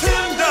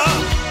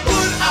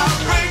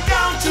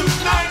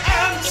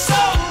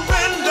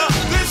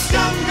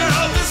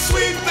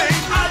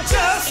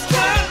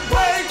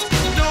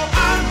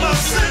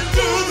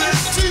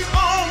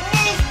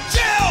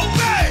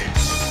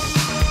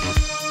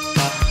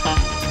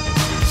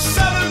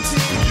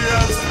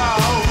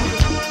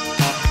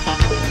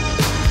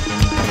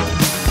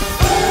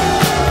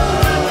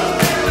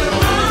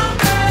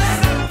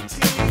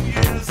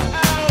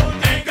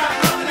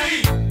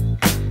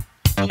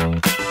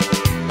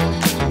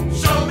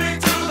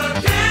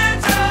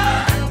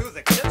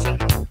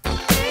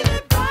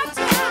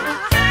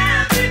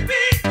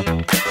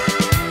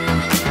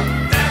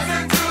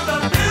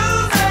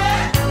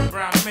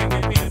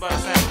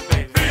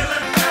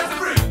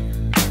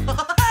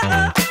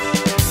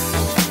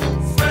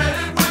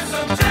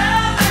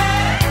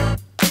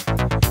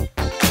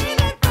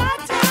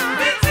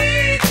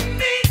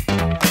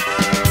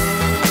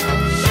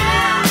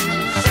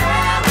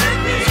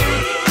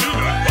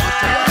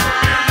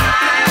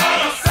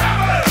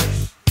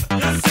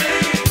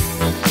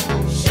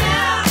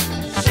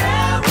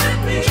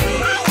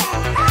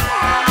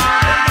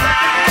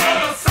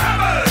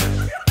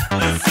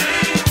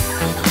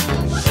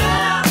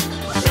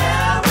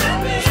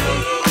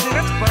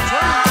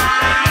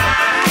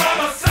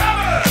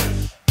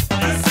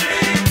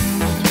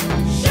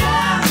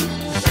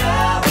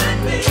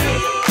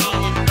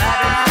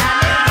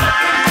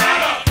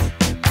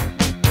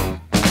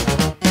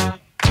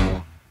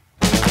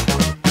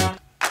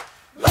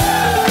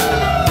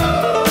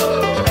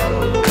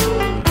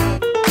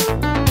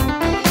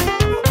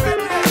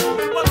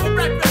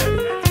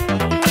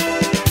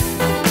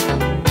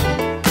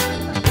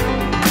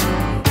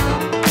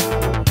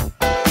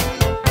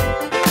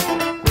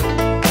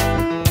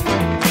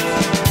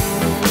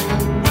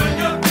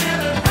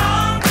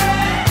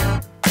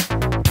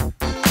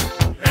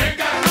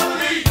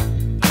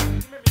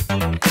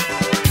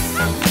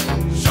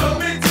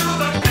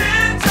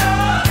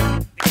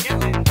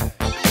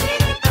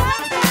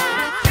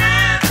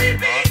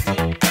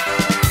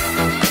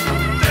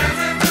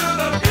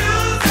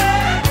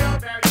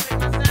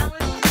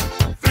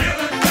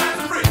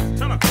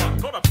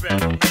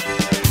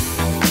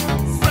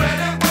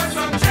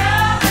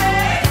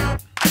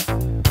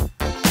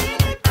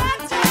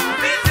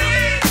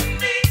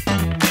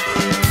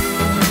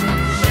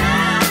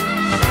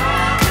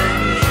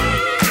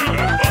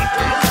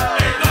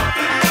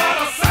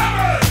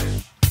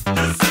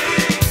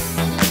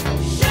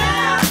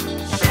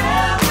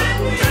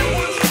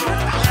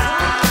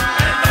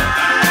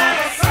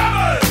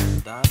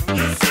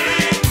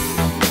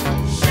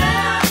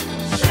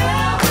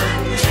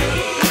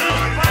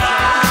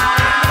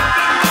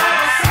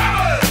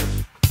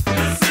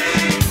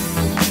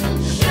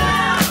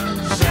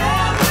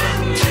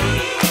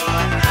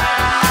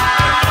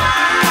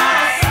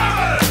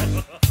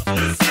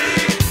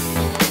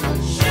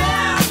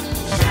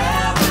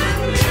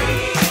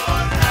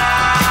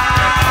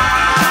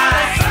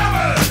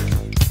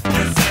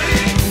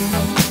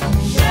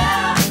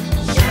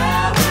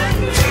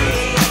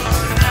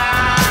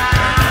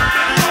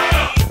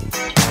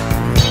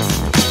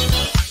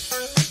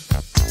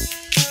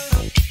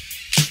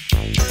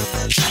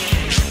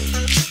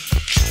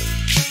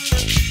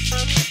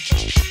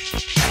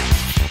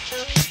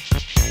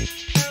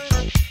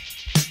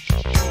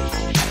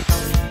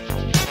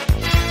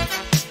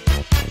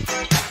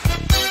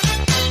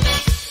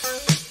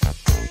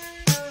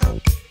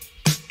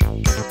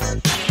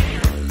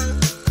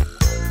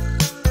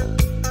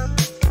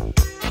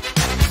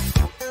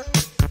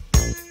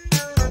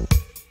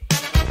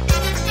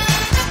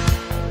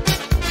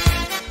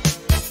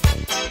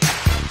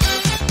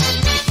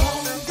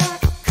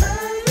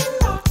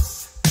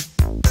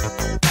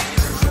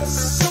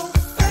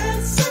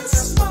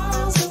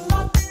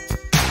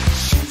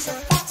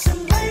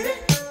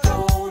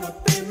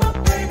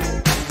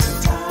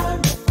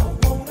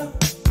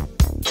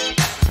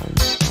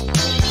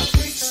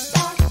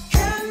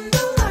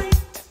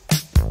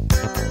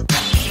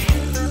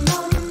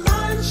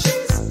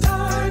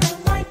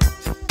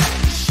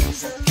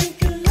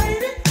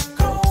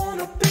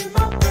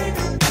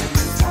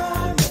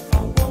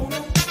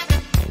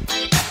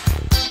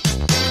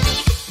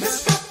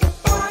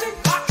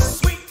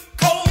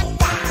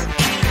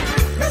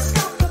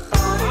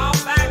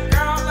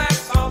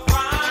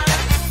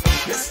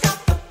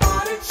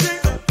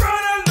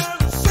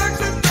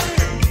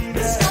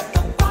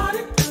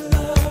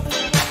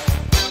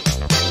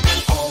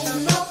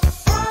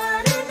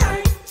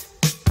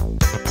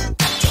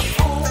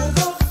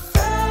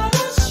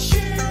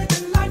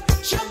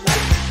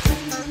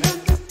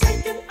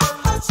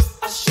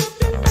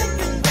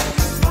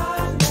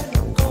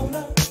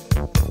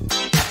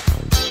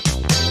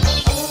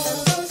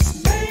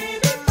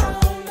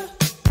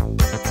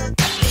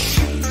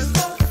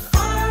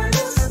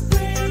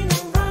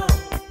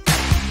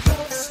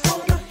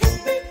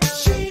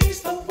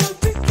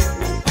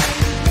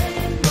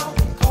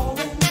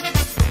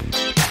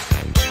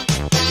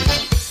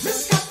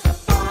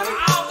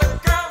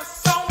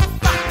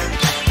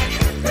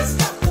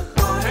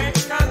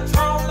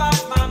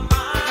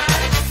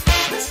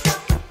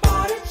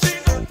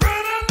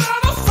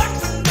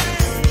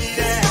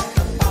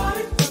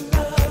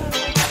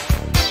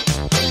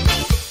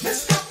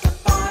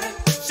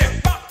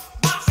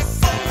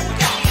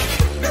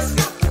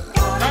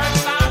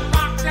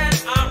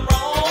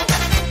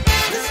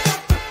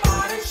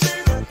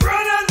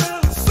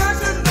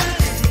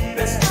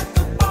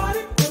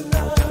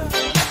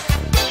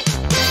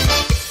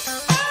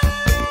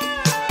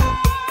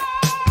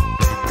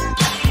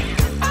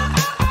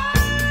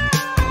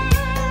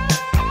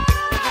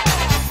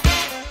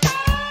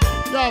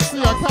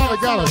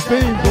got a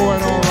theme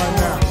going on right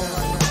now.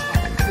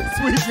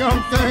 Sweet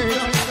young thing.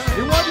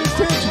 It wasn't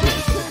intentional.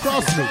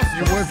 Trust me,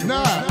 it was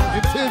not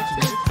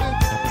intentional.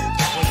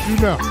 You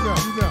know,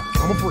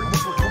 I'm a freak.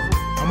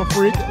 I'm a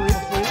freak,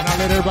 and I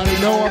let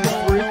everybody know I'm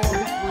a freak.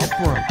 I'm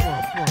front.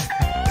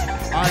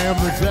 I am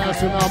the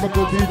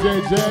Jasztronomical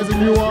DJ Jazz,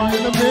 and you are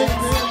in the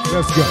mix.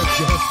 Let's go.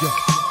 Let's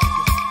go.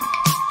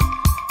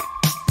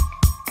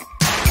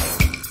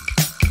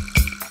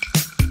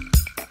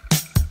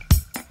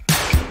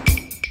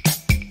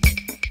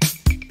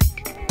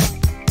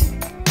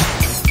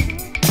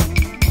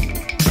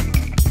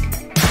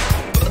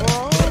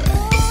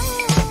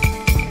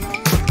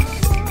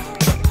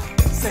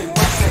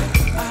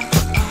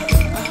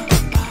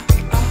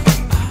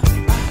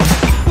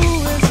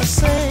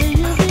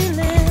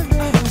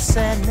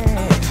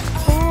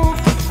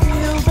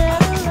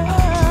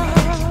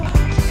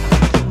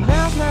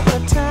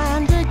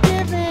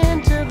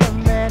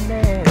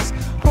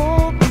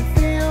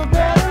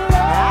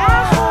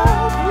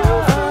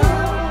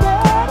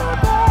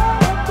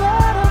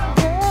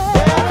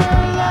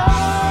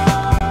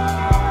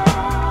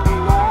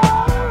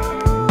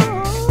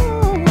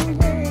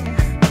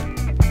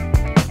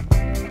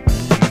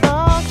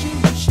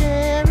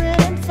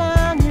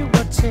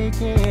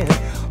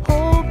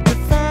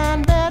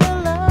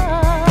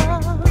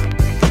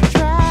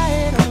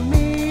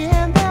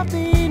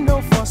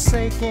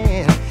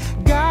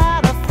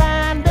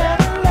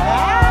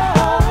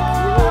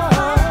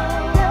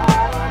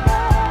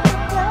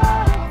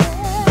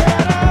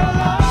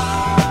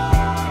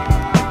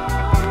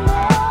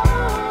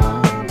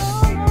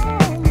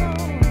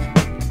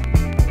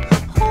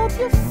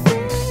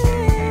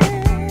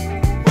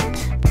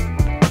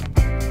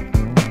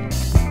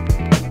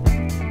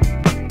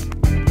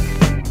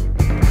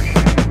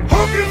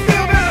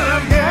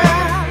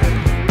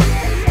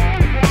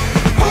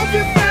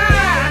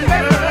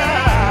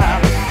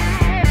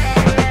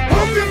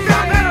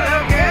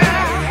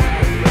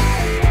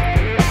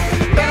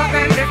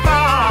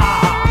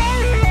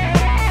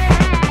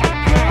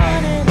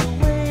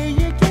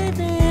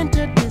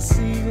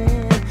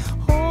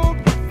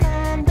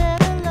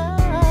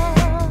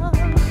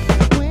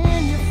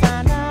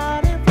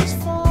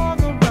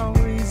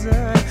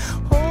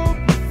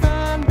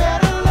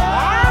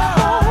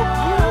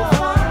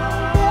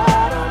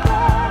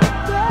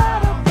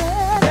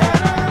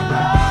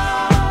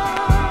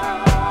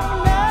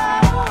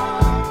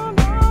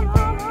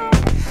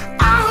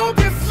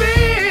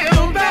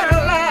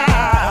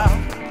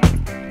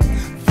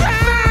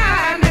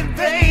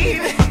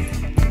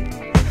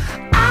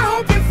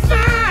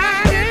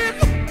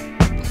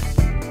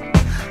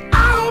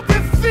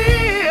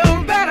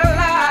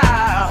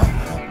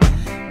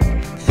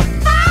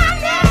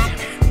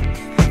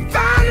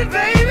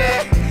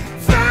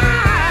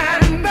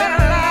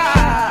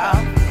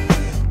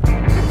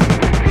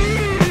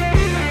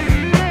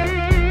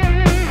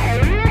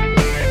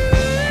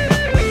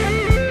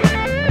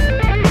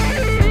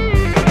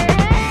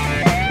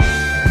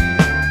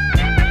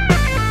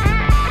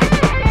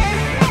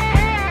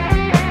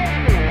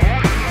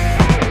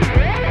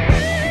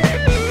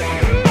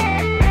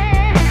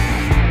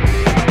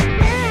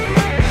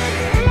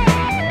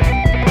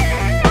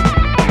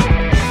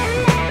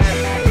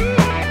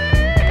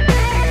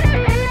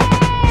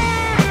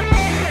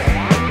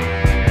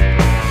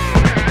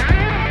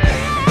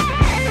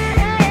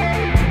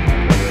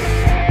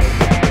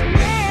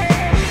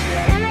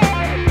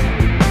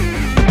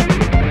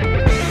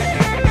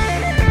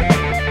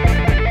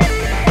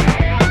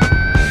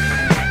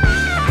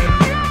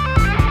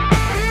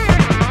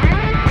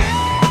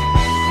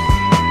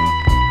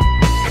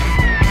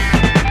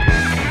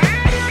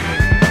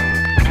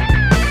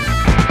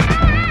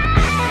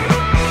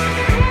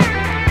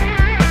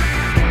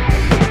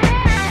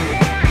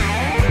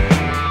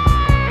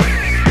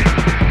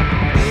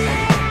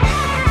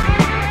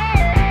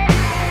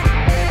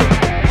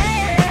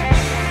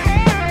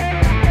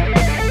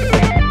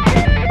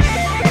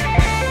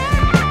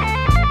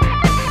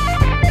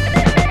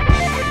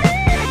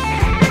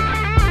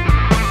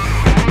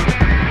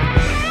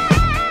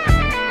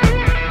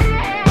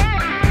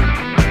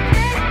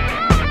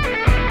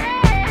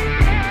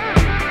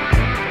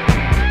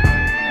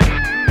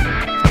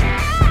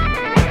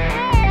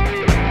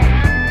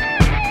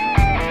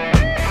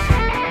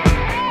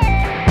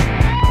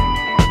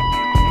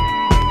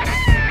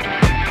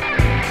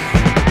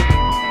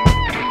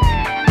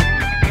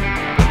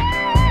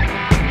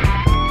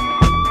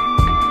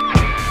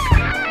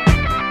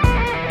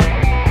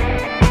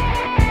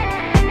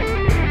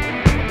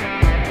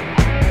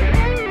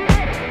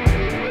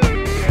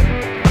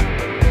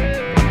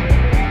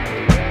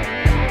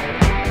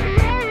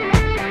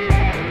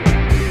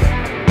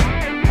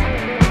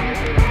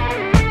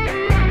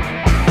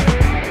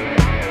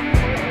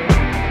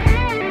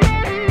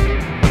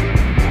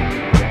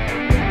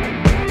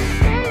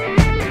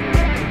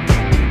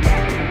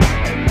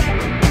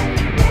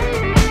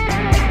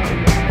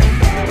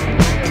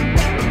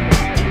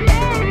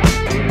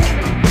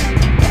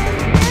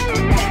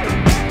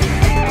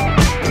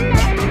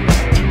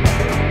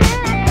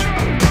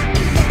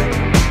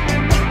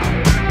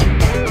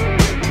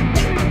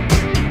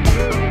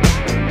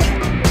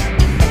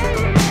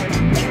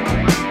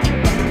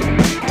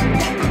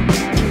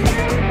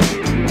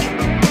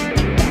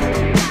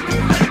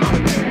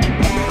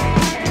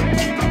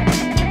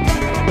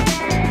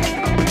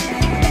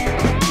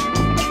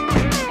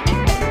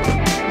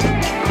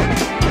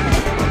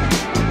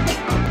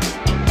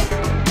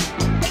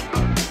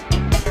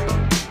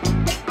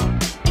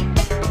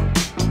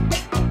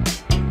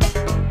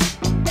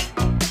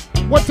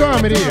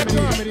 time it is?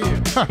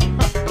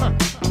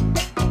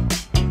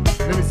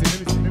 Let me see.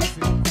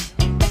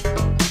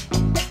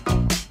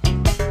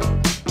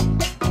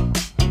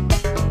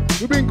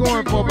 We've been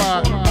going for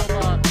about,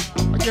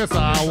 I guess, an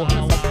hour.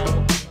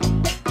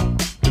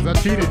 Cause I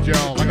cheated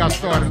y'all. I got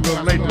started a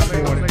little late this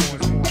morning.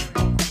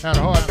 Had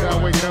a hard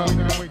time waking up.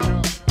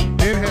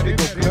 Then had to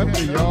go cut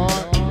the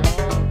yard.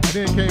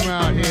 Then came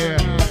out here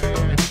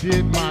and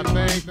did my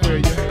thing for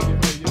you.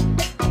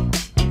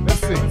 Let's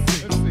see.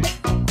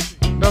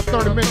 Another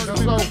 30 minutes or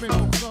so.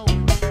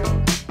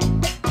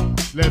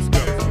 Let's go.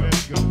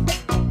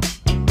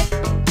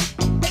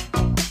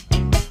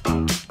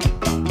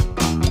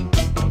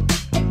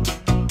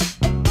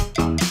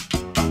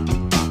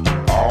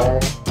 All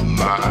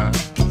my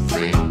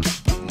friends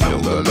know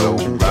the low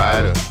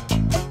rider.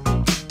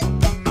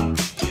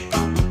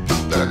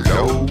 The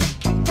low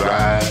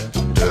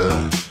rider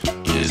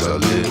is a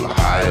little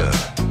higher.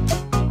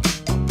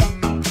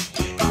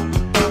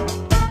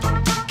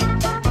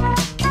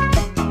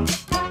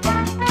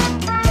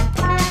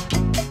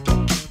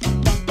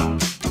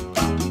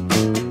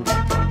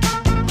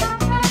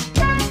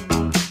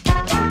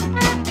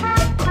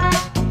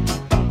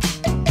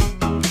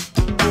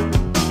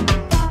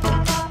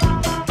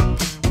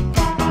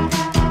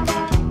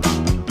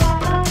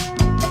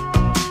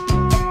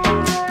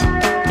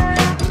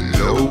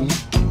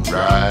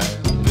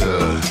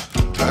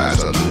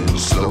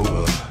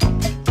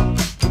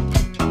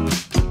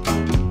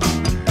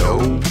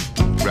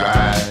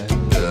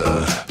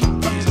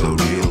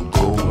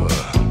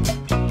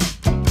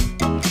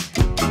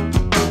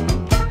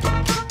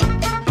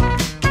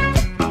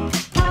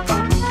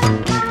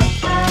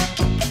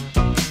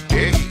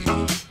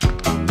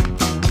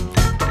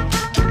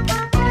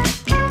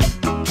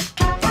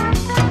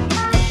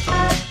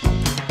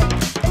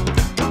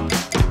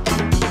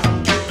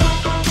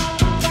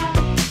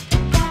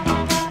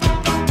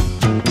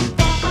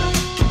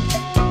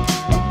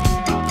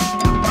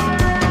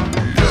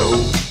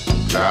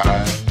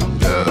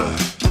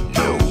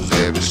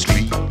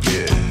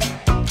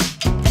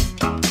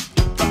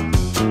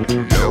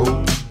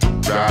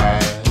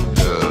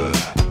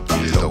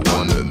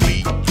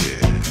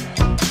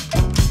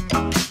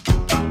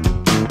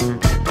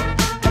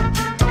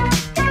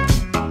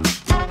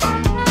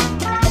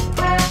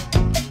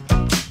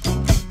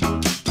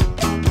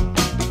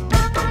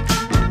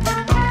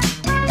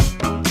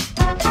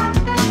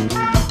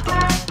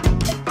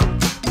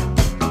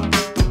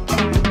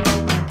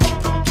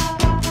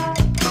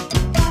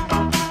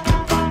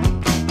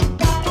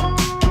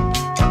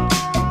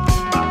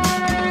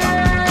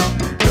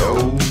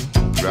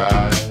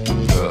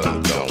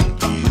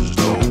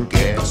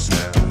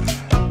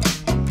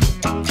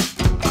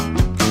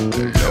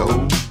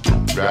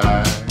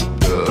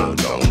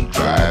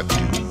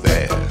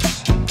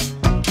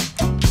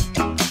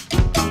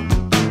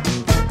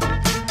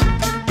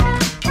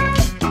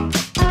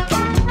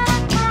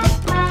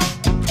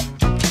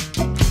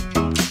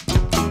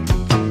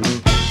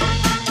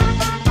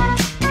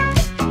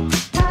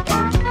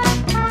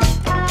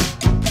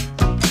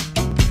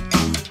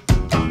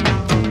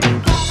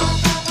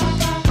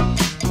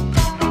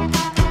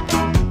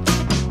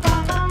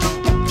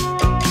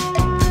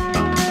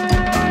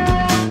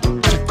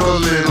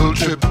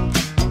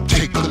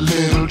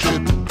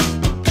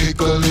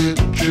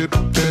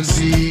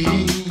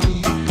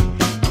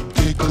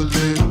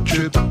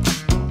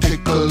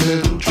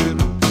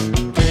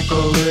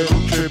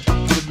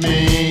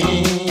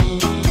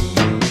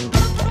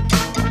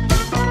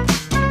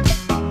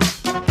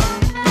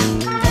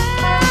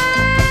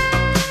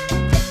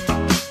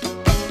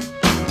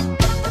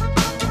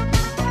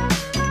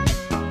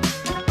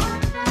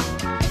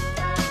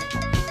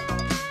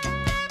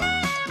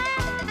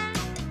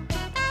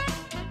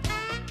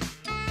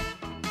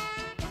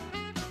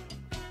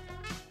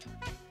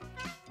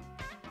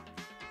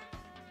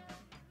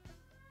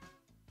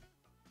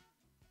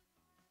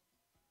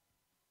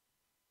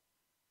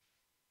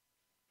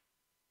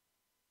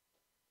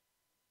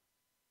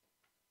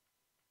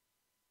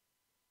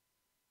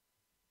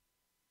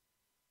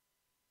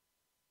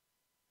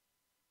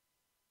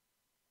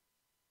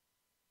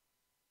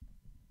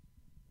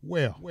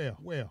 Well,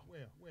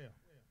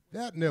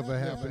 that never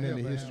happened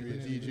in the history of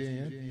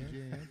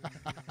DJing.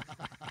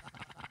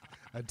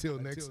 Until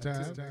next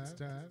time.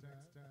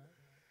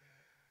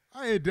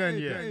 I ain't done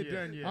yet.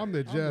 I'm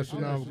the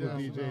Jasztronomical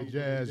DJ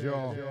Jazz,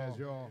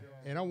 y'all.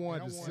 And I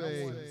wanted to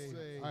say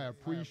I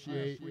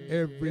appreciate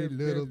every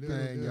little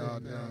thing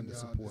y'all done to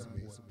support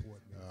me.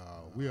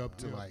 We're up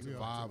to like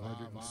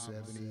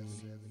 570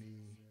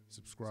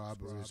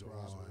 subscribers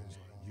on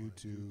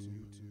YouTube.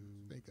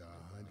 I think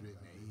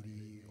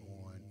 180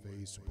 on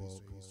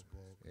Facebook,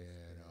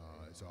 and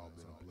it's all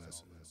been a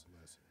blessing.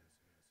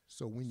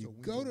 So when you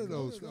go to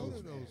those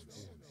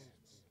formats,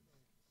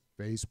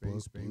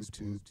 Facebook,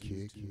 YouTube,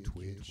 Kick,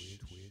 Twitch,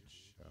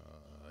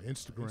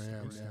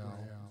 Instagram now,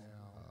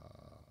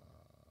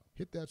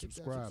 hit that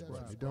subscribe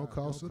button. It don't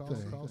cost a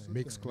thing.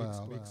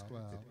 Mixcloud, it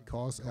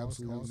costs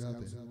absolutely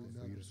nothing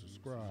for you to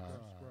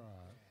subscribe,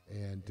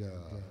 and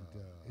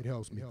it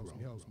helps me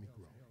grow.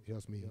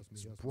 helps me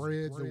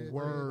spread the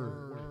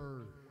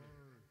word.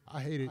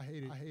 I hate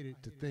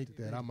it to think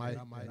that I might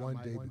one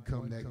day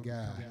become that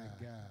guy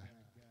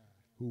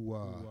who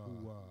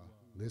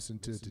listen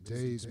to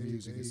today's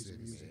music and say,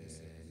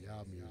 man,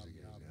 y'all music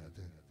is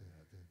nothing.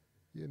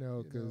 You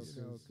know, because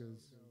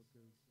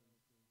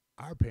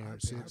our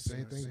parents said the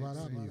same thing about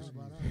our music.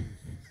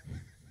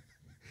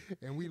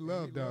 And we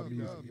loved our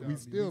music. We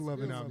still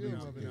loving our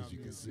music, as you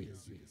can see.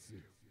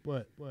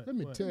 But let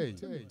me tell you,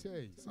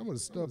 some of the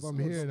stuff I'm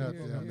hearing out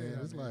there, man,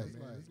 it's like,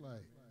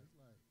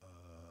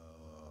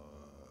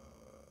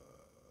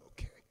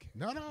 okay.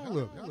 Not all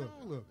of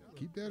it.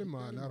 Keep that in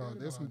mind. Not all.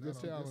 There's some good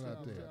talent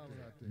out there.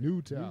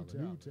 New talent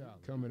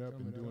coming up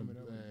and doing the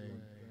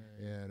thing.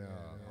 And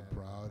I'm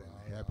proud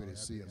and happy to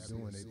see them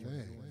doing their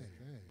thing.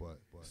 But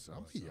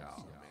some of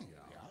y'all, man,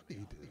 y'all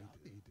need to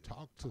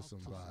talk to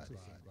somebody.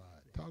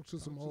 Talk to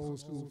some old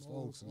school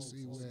folks and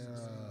see where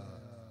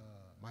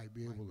might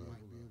be able to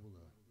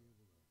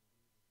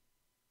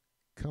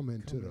come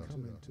into the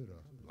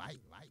light.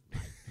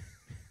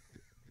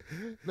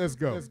 Let's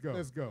go.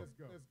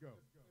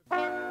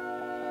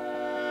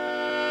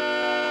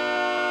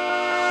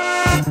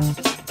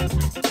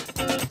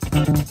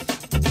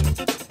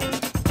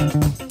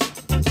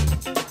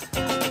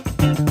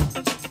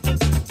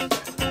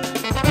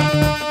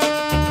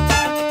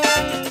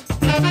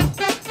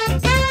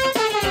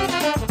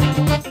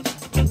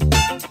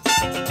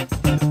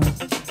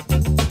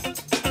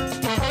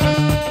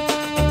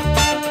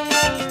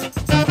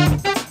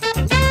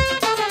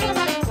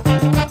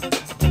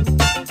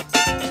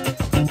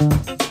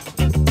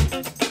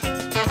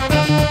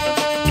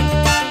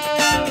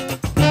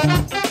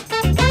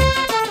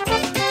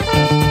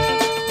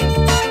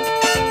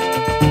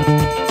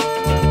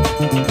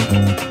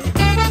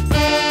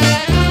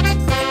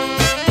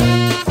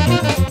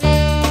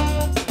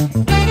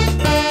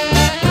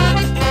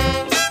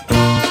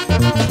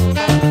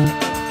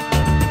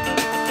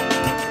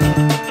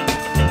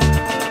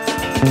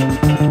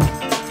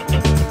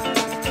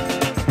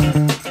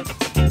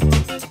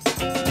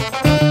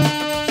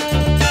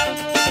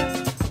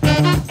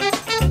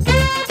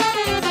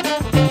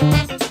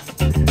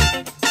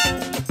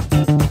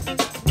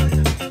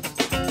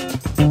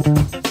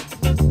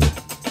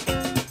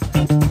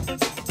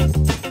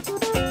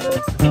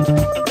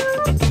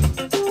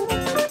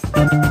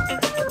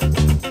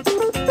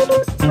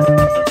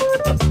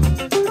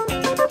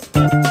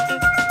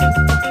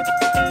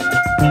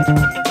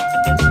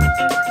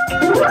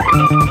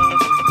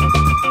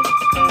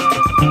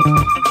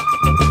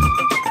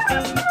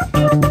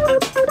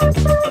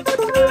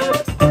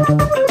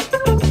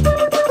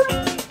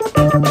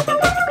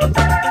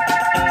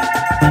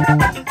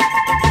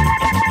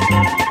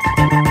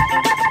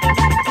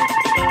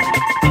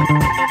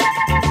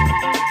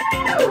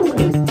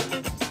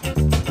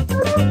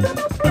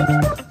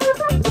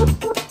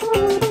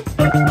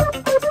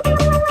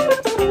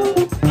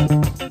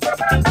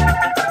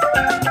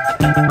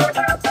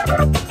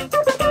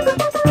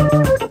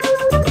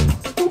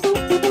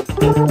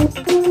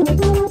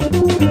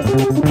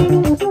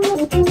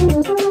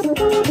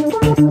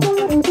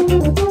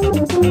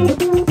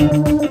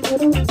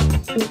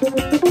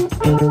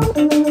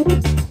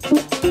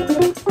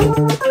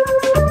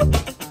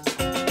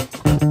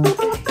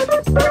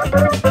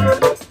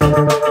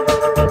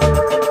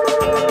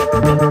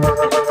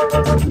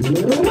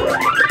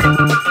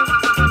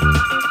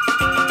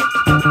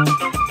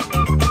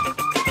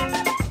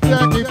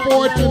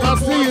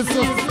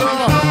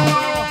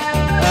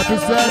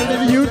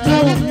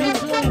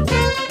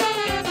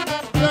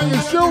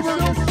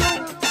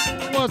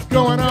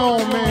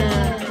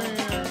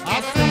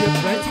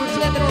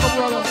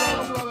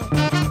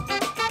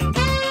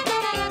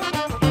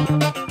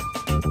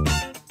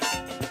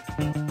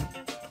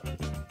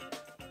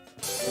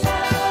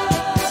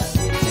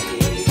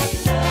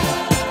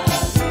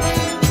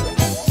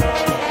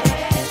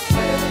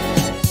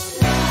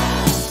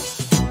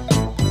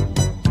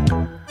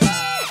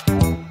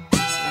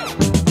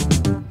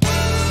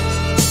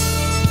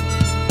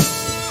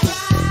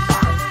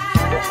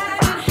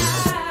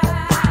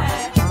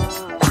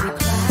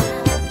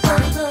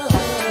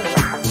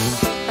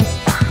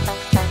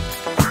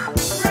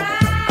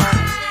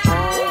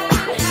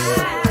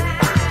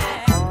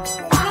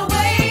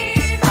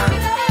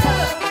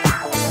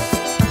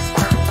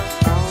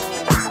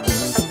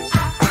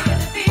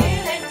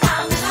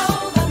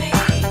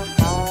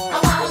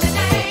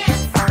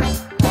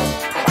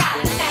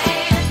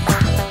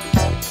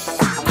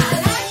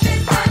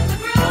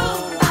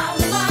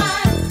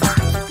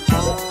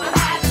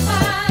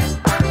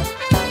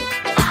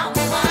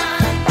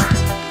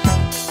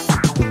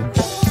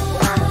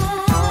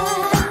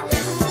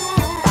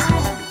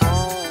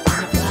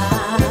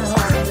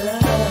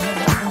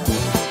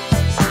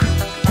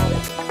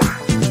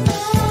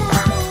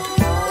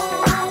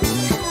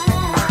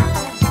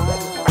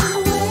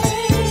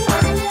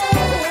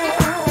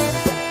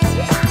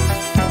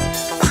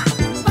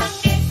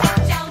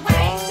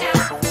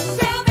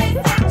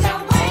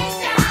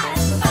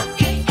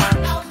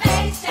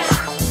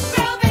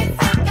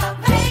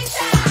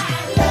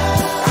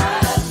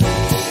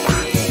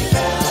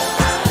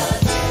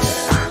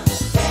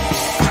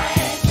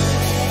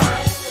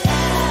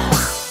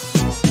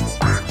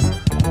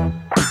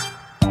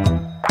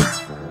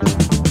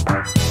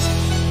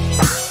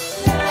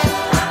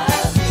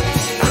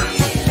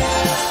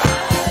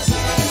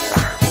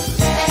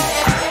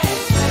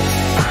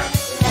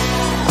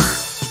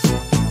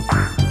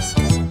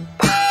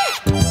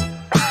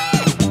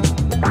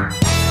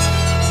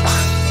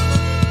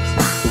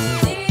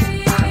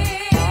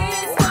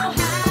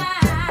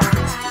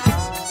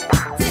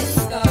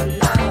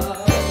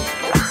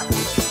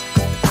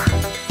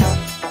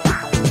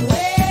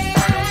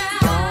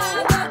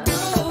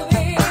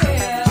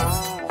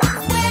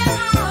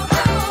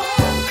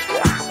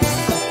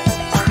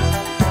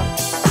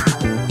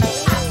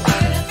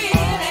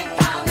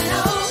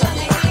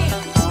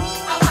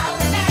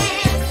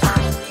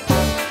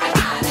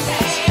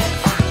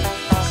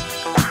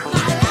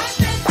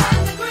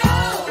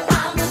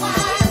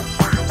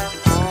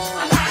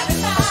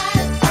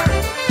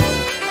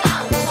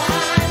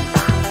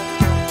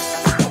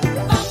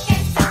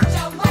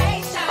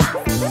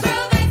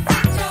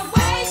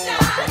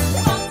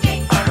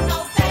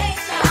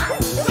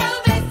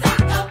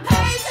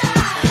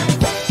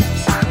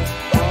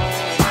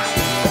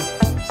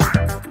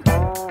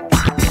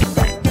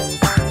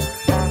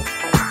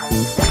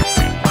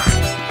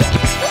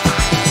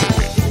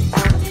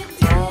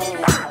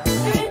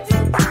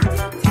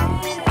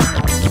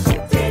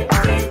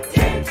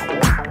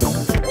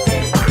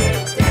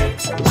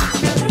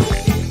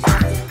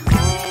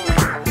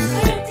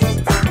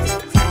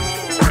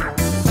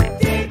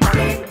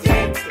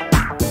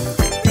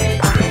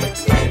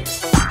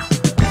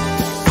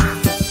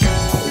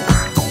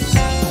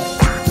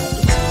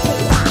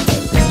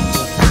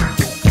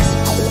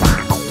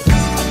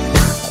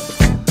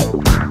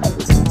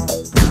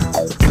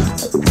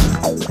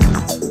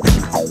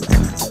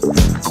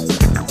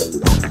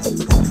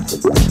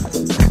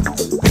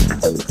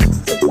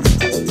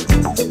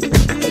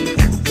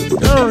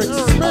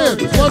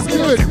 what's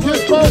good?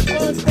 Good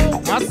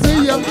folk. I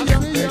see ya.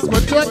 Thanks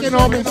for checking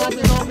on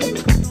me.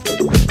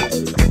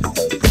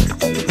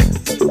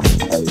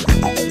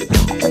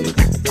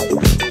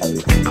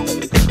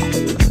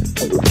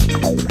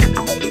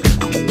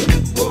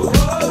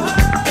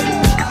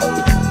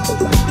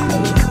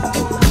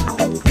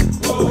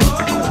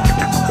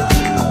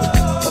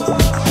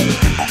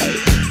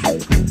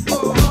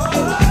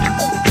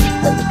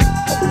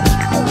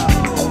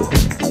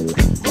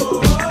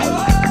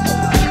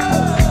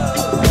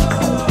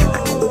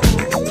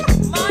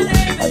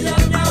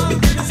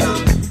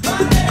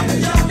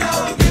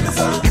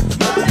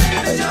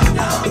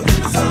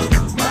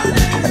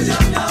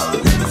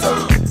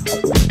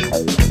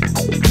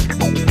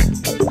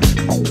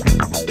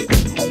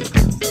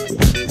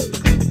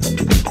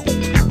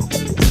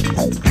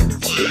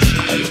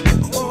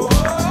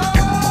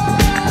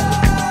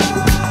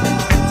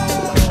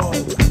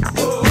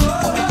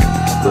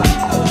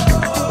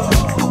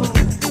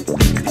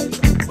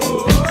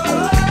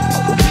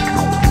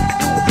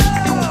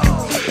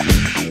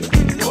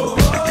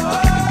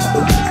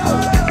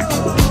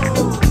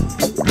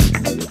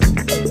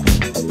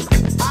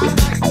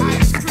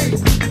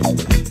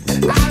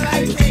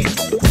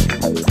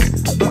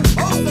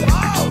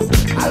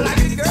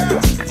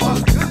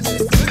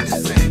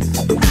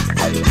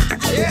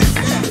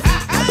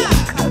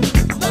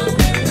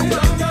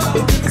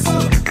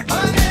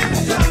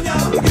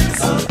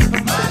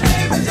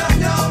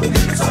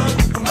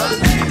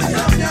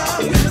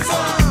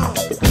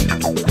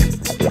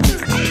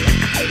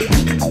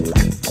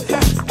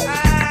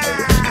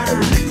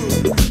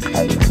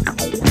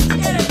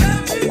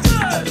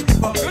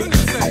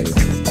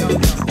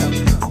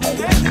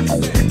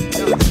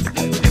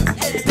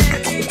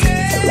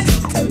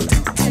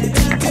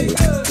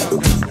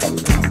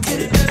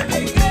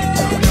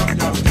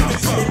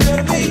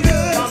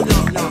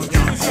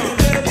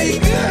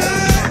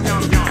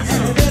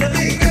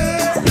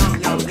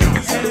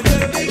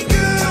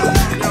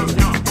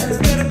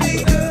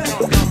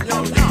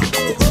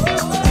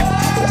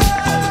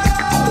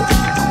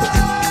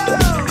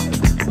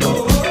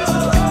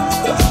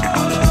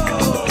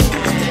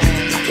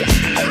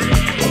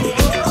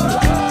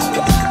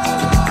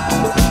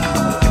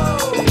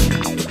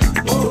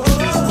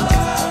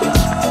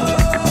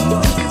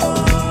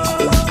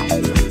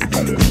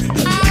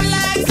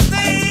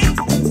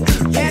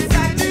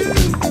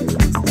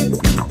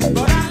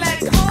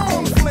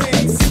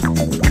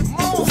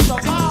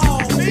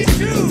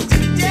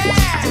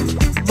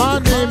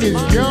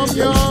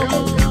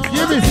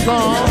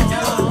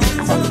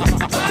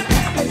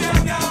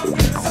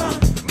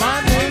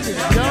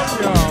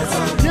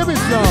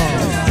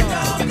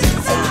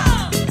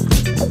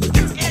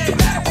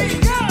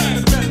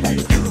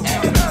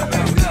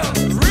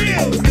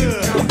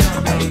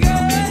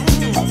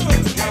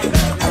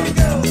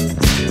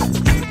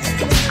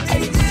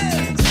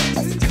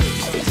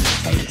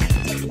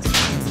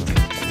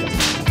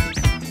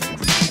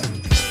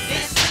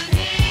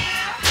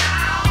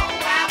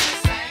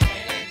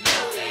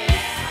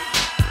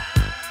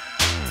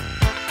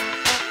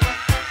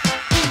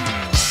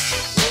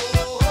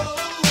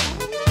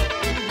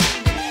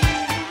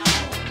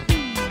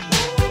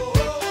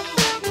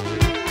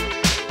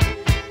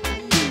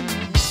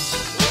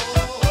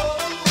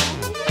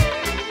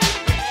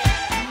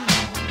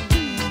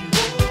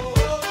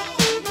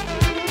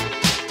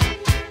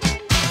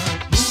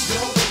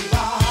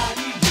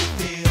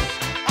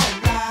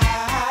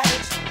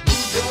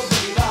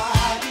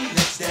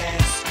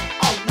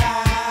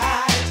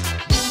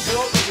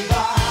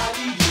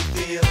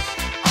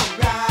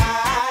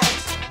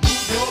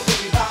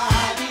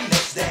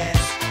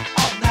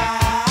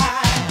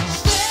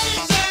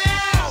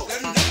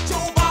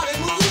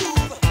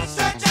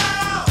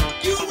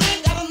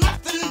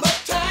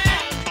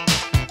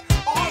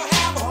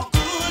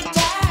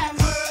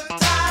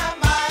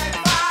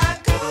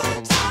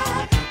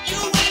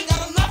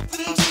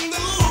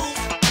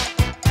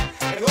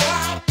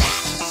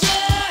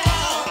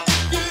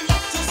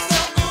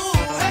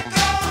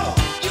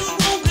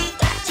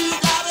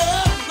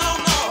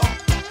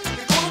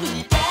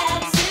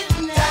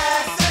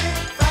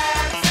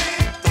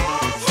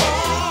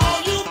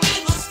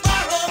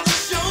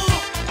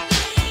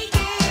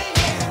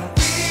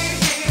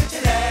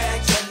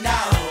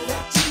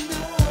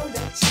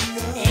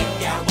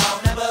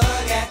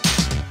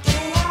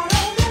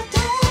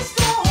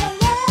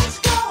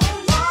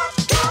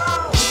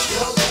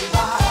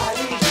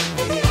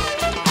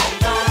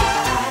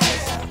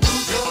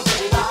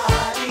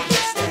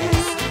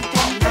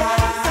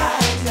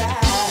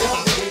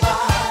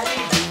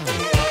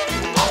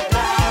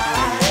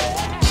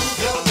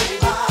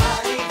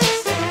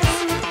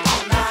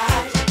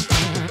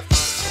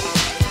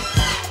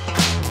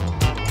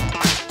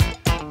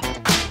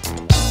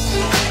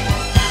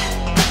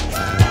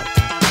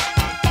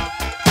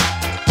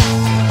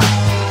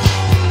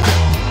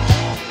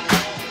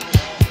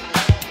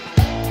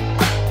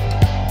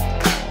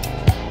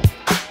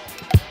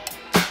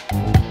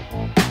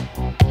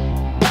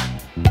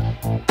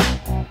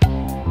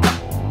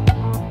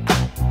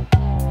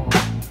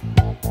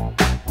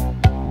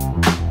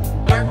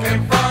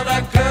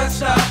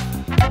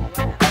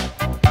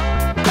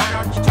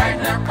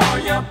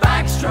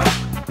 backstroke.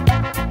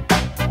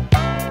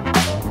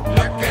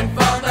 Looking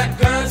for that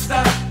good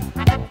stuff.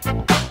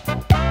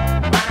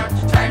 Why don't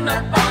you tighten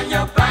up on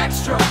your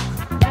backstroke?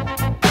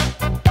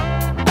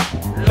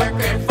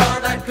 Looking for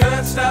that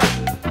good stuff.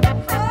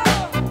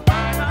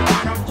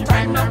 Why don't you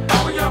tighten up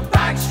on your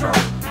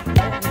backstroke?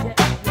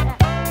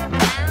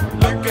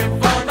 Looking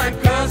for that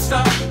good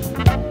stuff.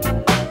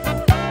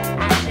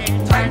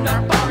 Tighten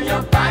up on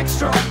your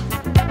backstroke.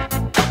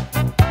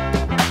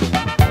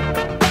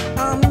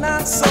 I'm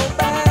not so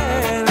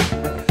bad.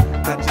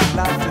 I just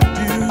like to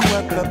do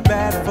what the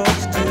bad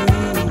folks do.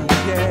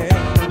 Yeah.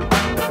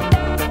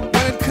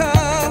 When it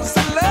comes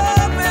to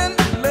loving,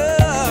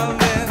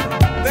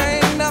 there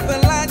ain't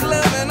nothing like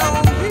loving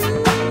on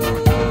you.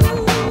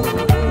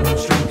 Wanna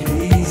stroke it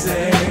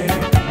easy,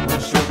 wanna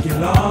stroke it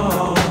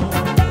long,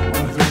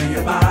 wanna thrill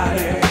your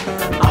body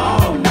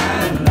all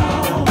night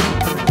long.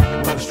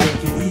 Wanna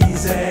stroke it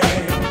easy,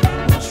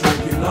 wanna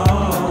stroke it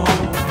long,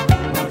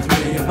 wanna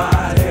thrill your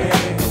body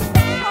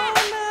all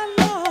night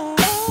long.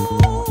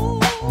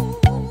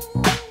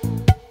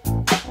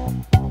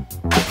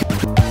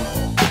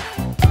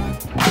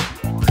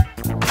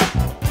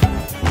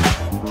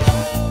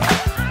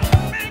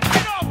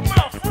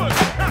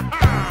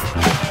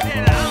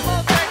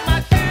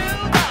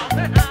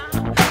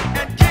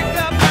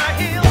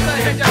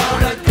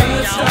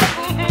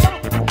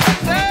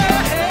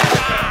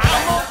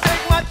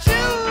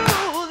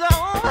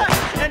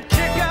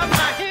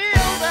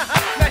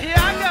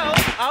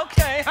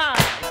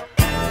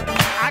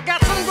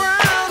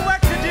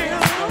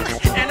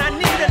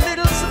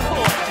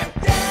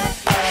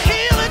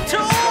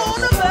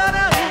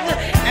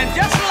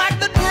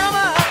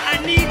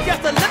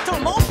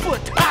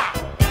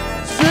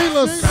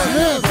 Sheila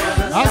Smith,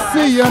 I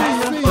see ya.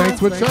 Thanks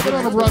for checking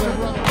on the brother.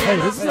 Hey,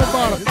 this is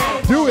about to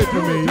do it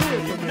for me.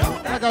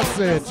 Like I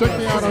said, check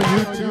me out on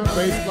YouTube,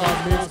 Basscloud,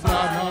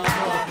 Mixcloud, and all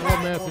other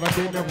formats that I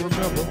can't never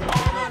remember.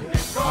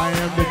 I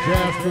am the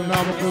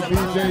Jasztronomical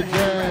DJ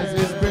Jazz.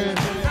 It's been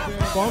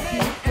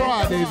Funky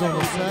Fridays on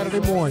a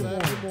Saturday morning.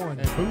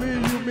 And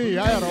believe you me, I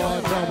had a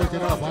hard time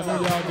waking up. I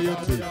know y'all did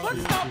too.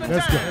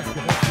 Let's go.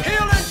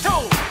 Heel and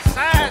toe,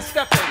 side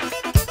stepping.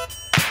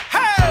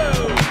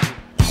 Hey!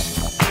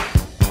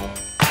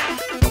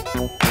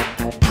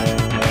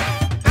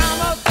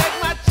 I'ma take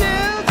my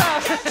shoes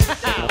off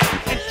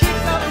and kick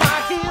up my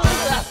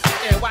heels.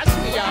 Yeah, watch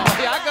me, y'all.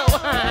 Here I go.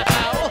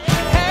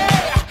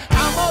 Hey,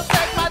 I'ma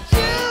take my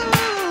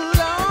shoes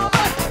off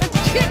and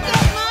kick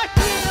up my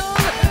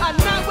heels. I'm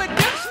not with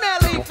them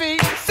smelly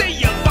feet. See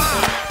you,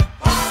 bye.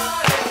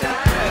 Party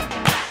time.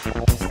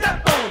 Step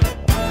on it.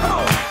 Come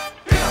on.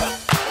 Here.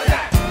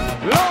 That.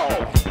 Low.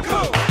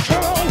 Cool.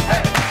 Come on. Hey.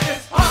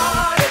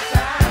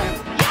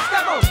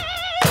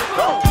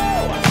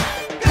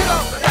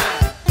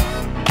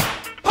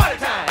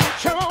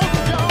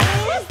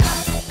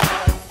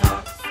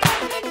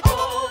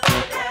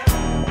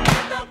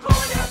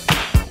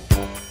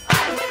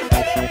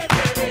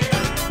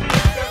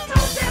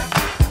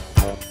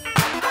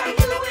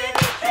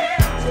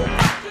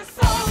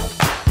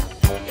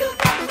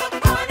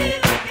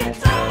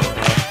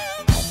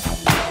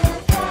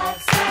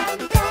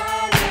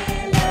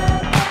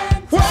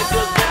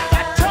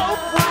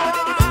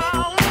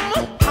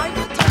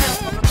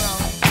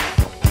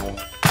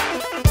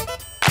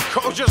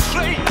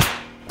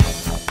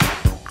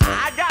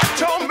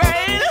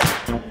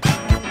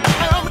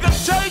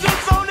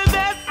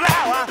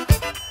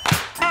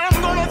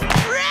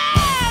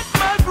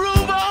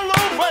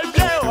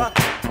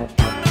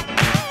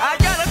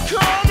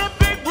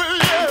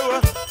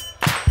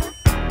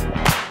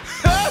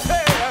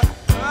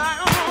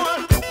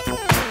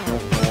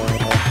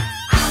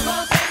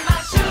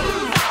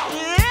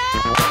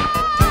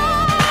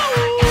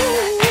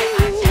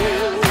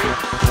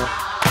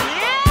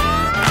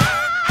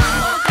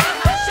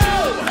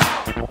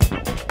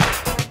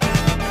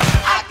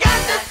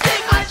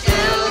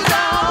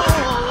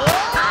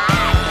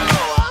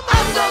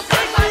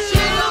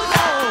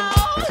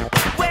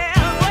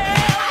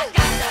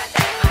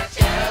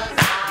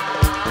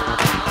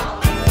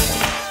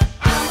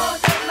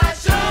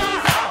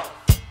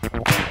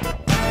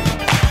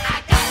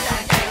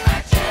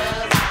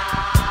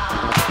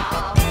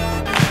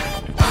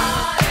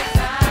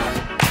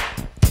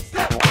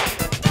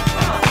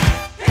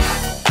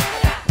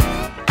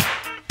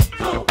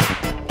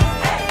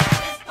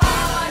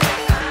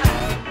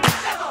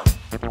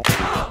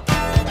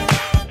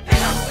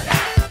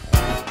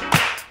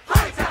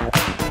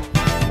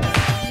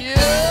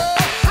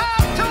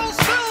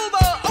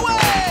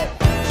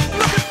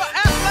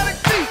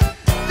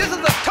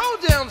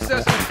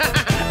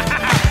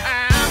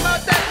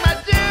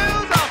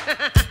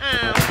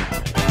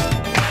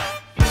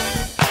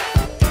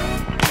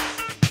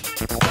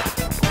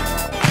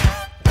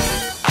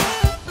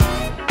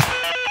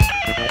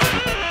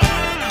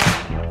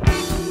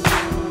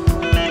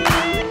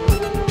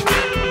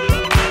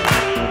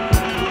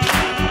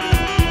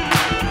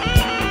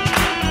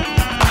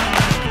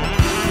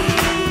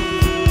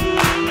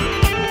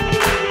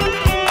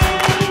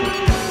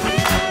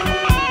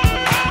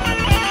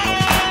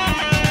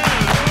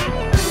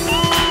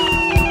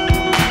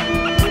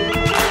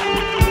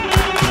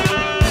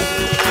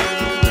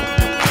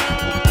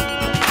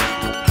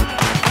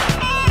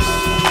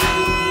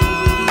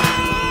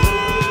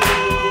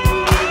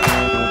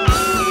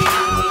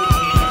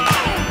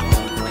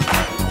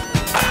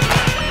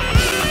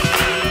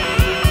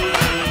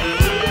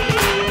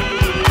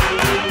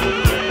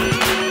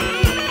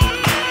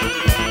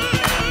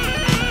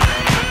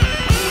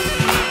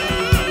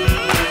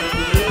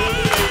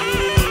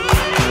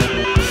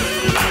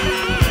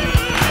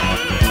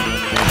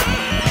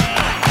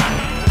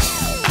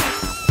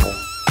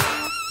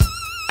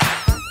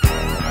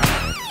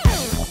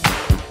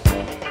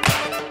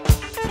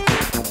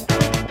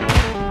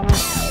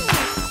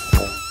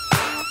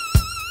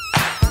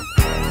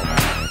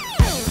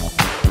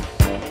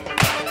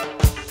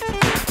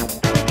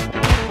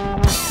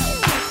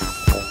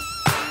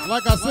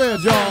 Like I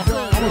said, y'all,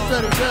 I'm gonna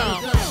set it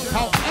down.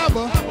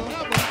 However,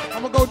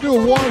 I'm gonna go do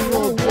a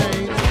wardrobe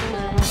change.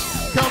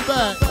 Come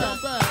back,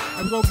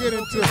 and we're gonna get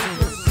into some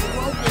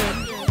smoking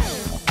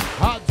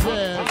hot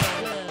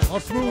jazz or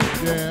smooth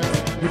jazz,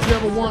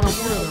 whichever one I'm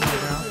feeling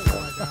right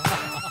now.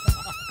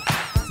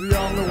 See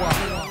y'all in a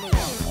while.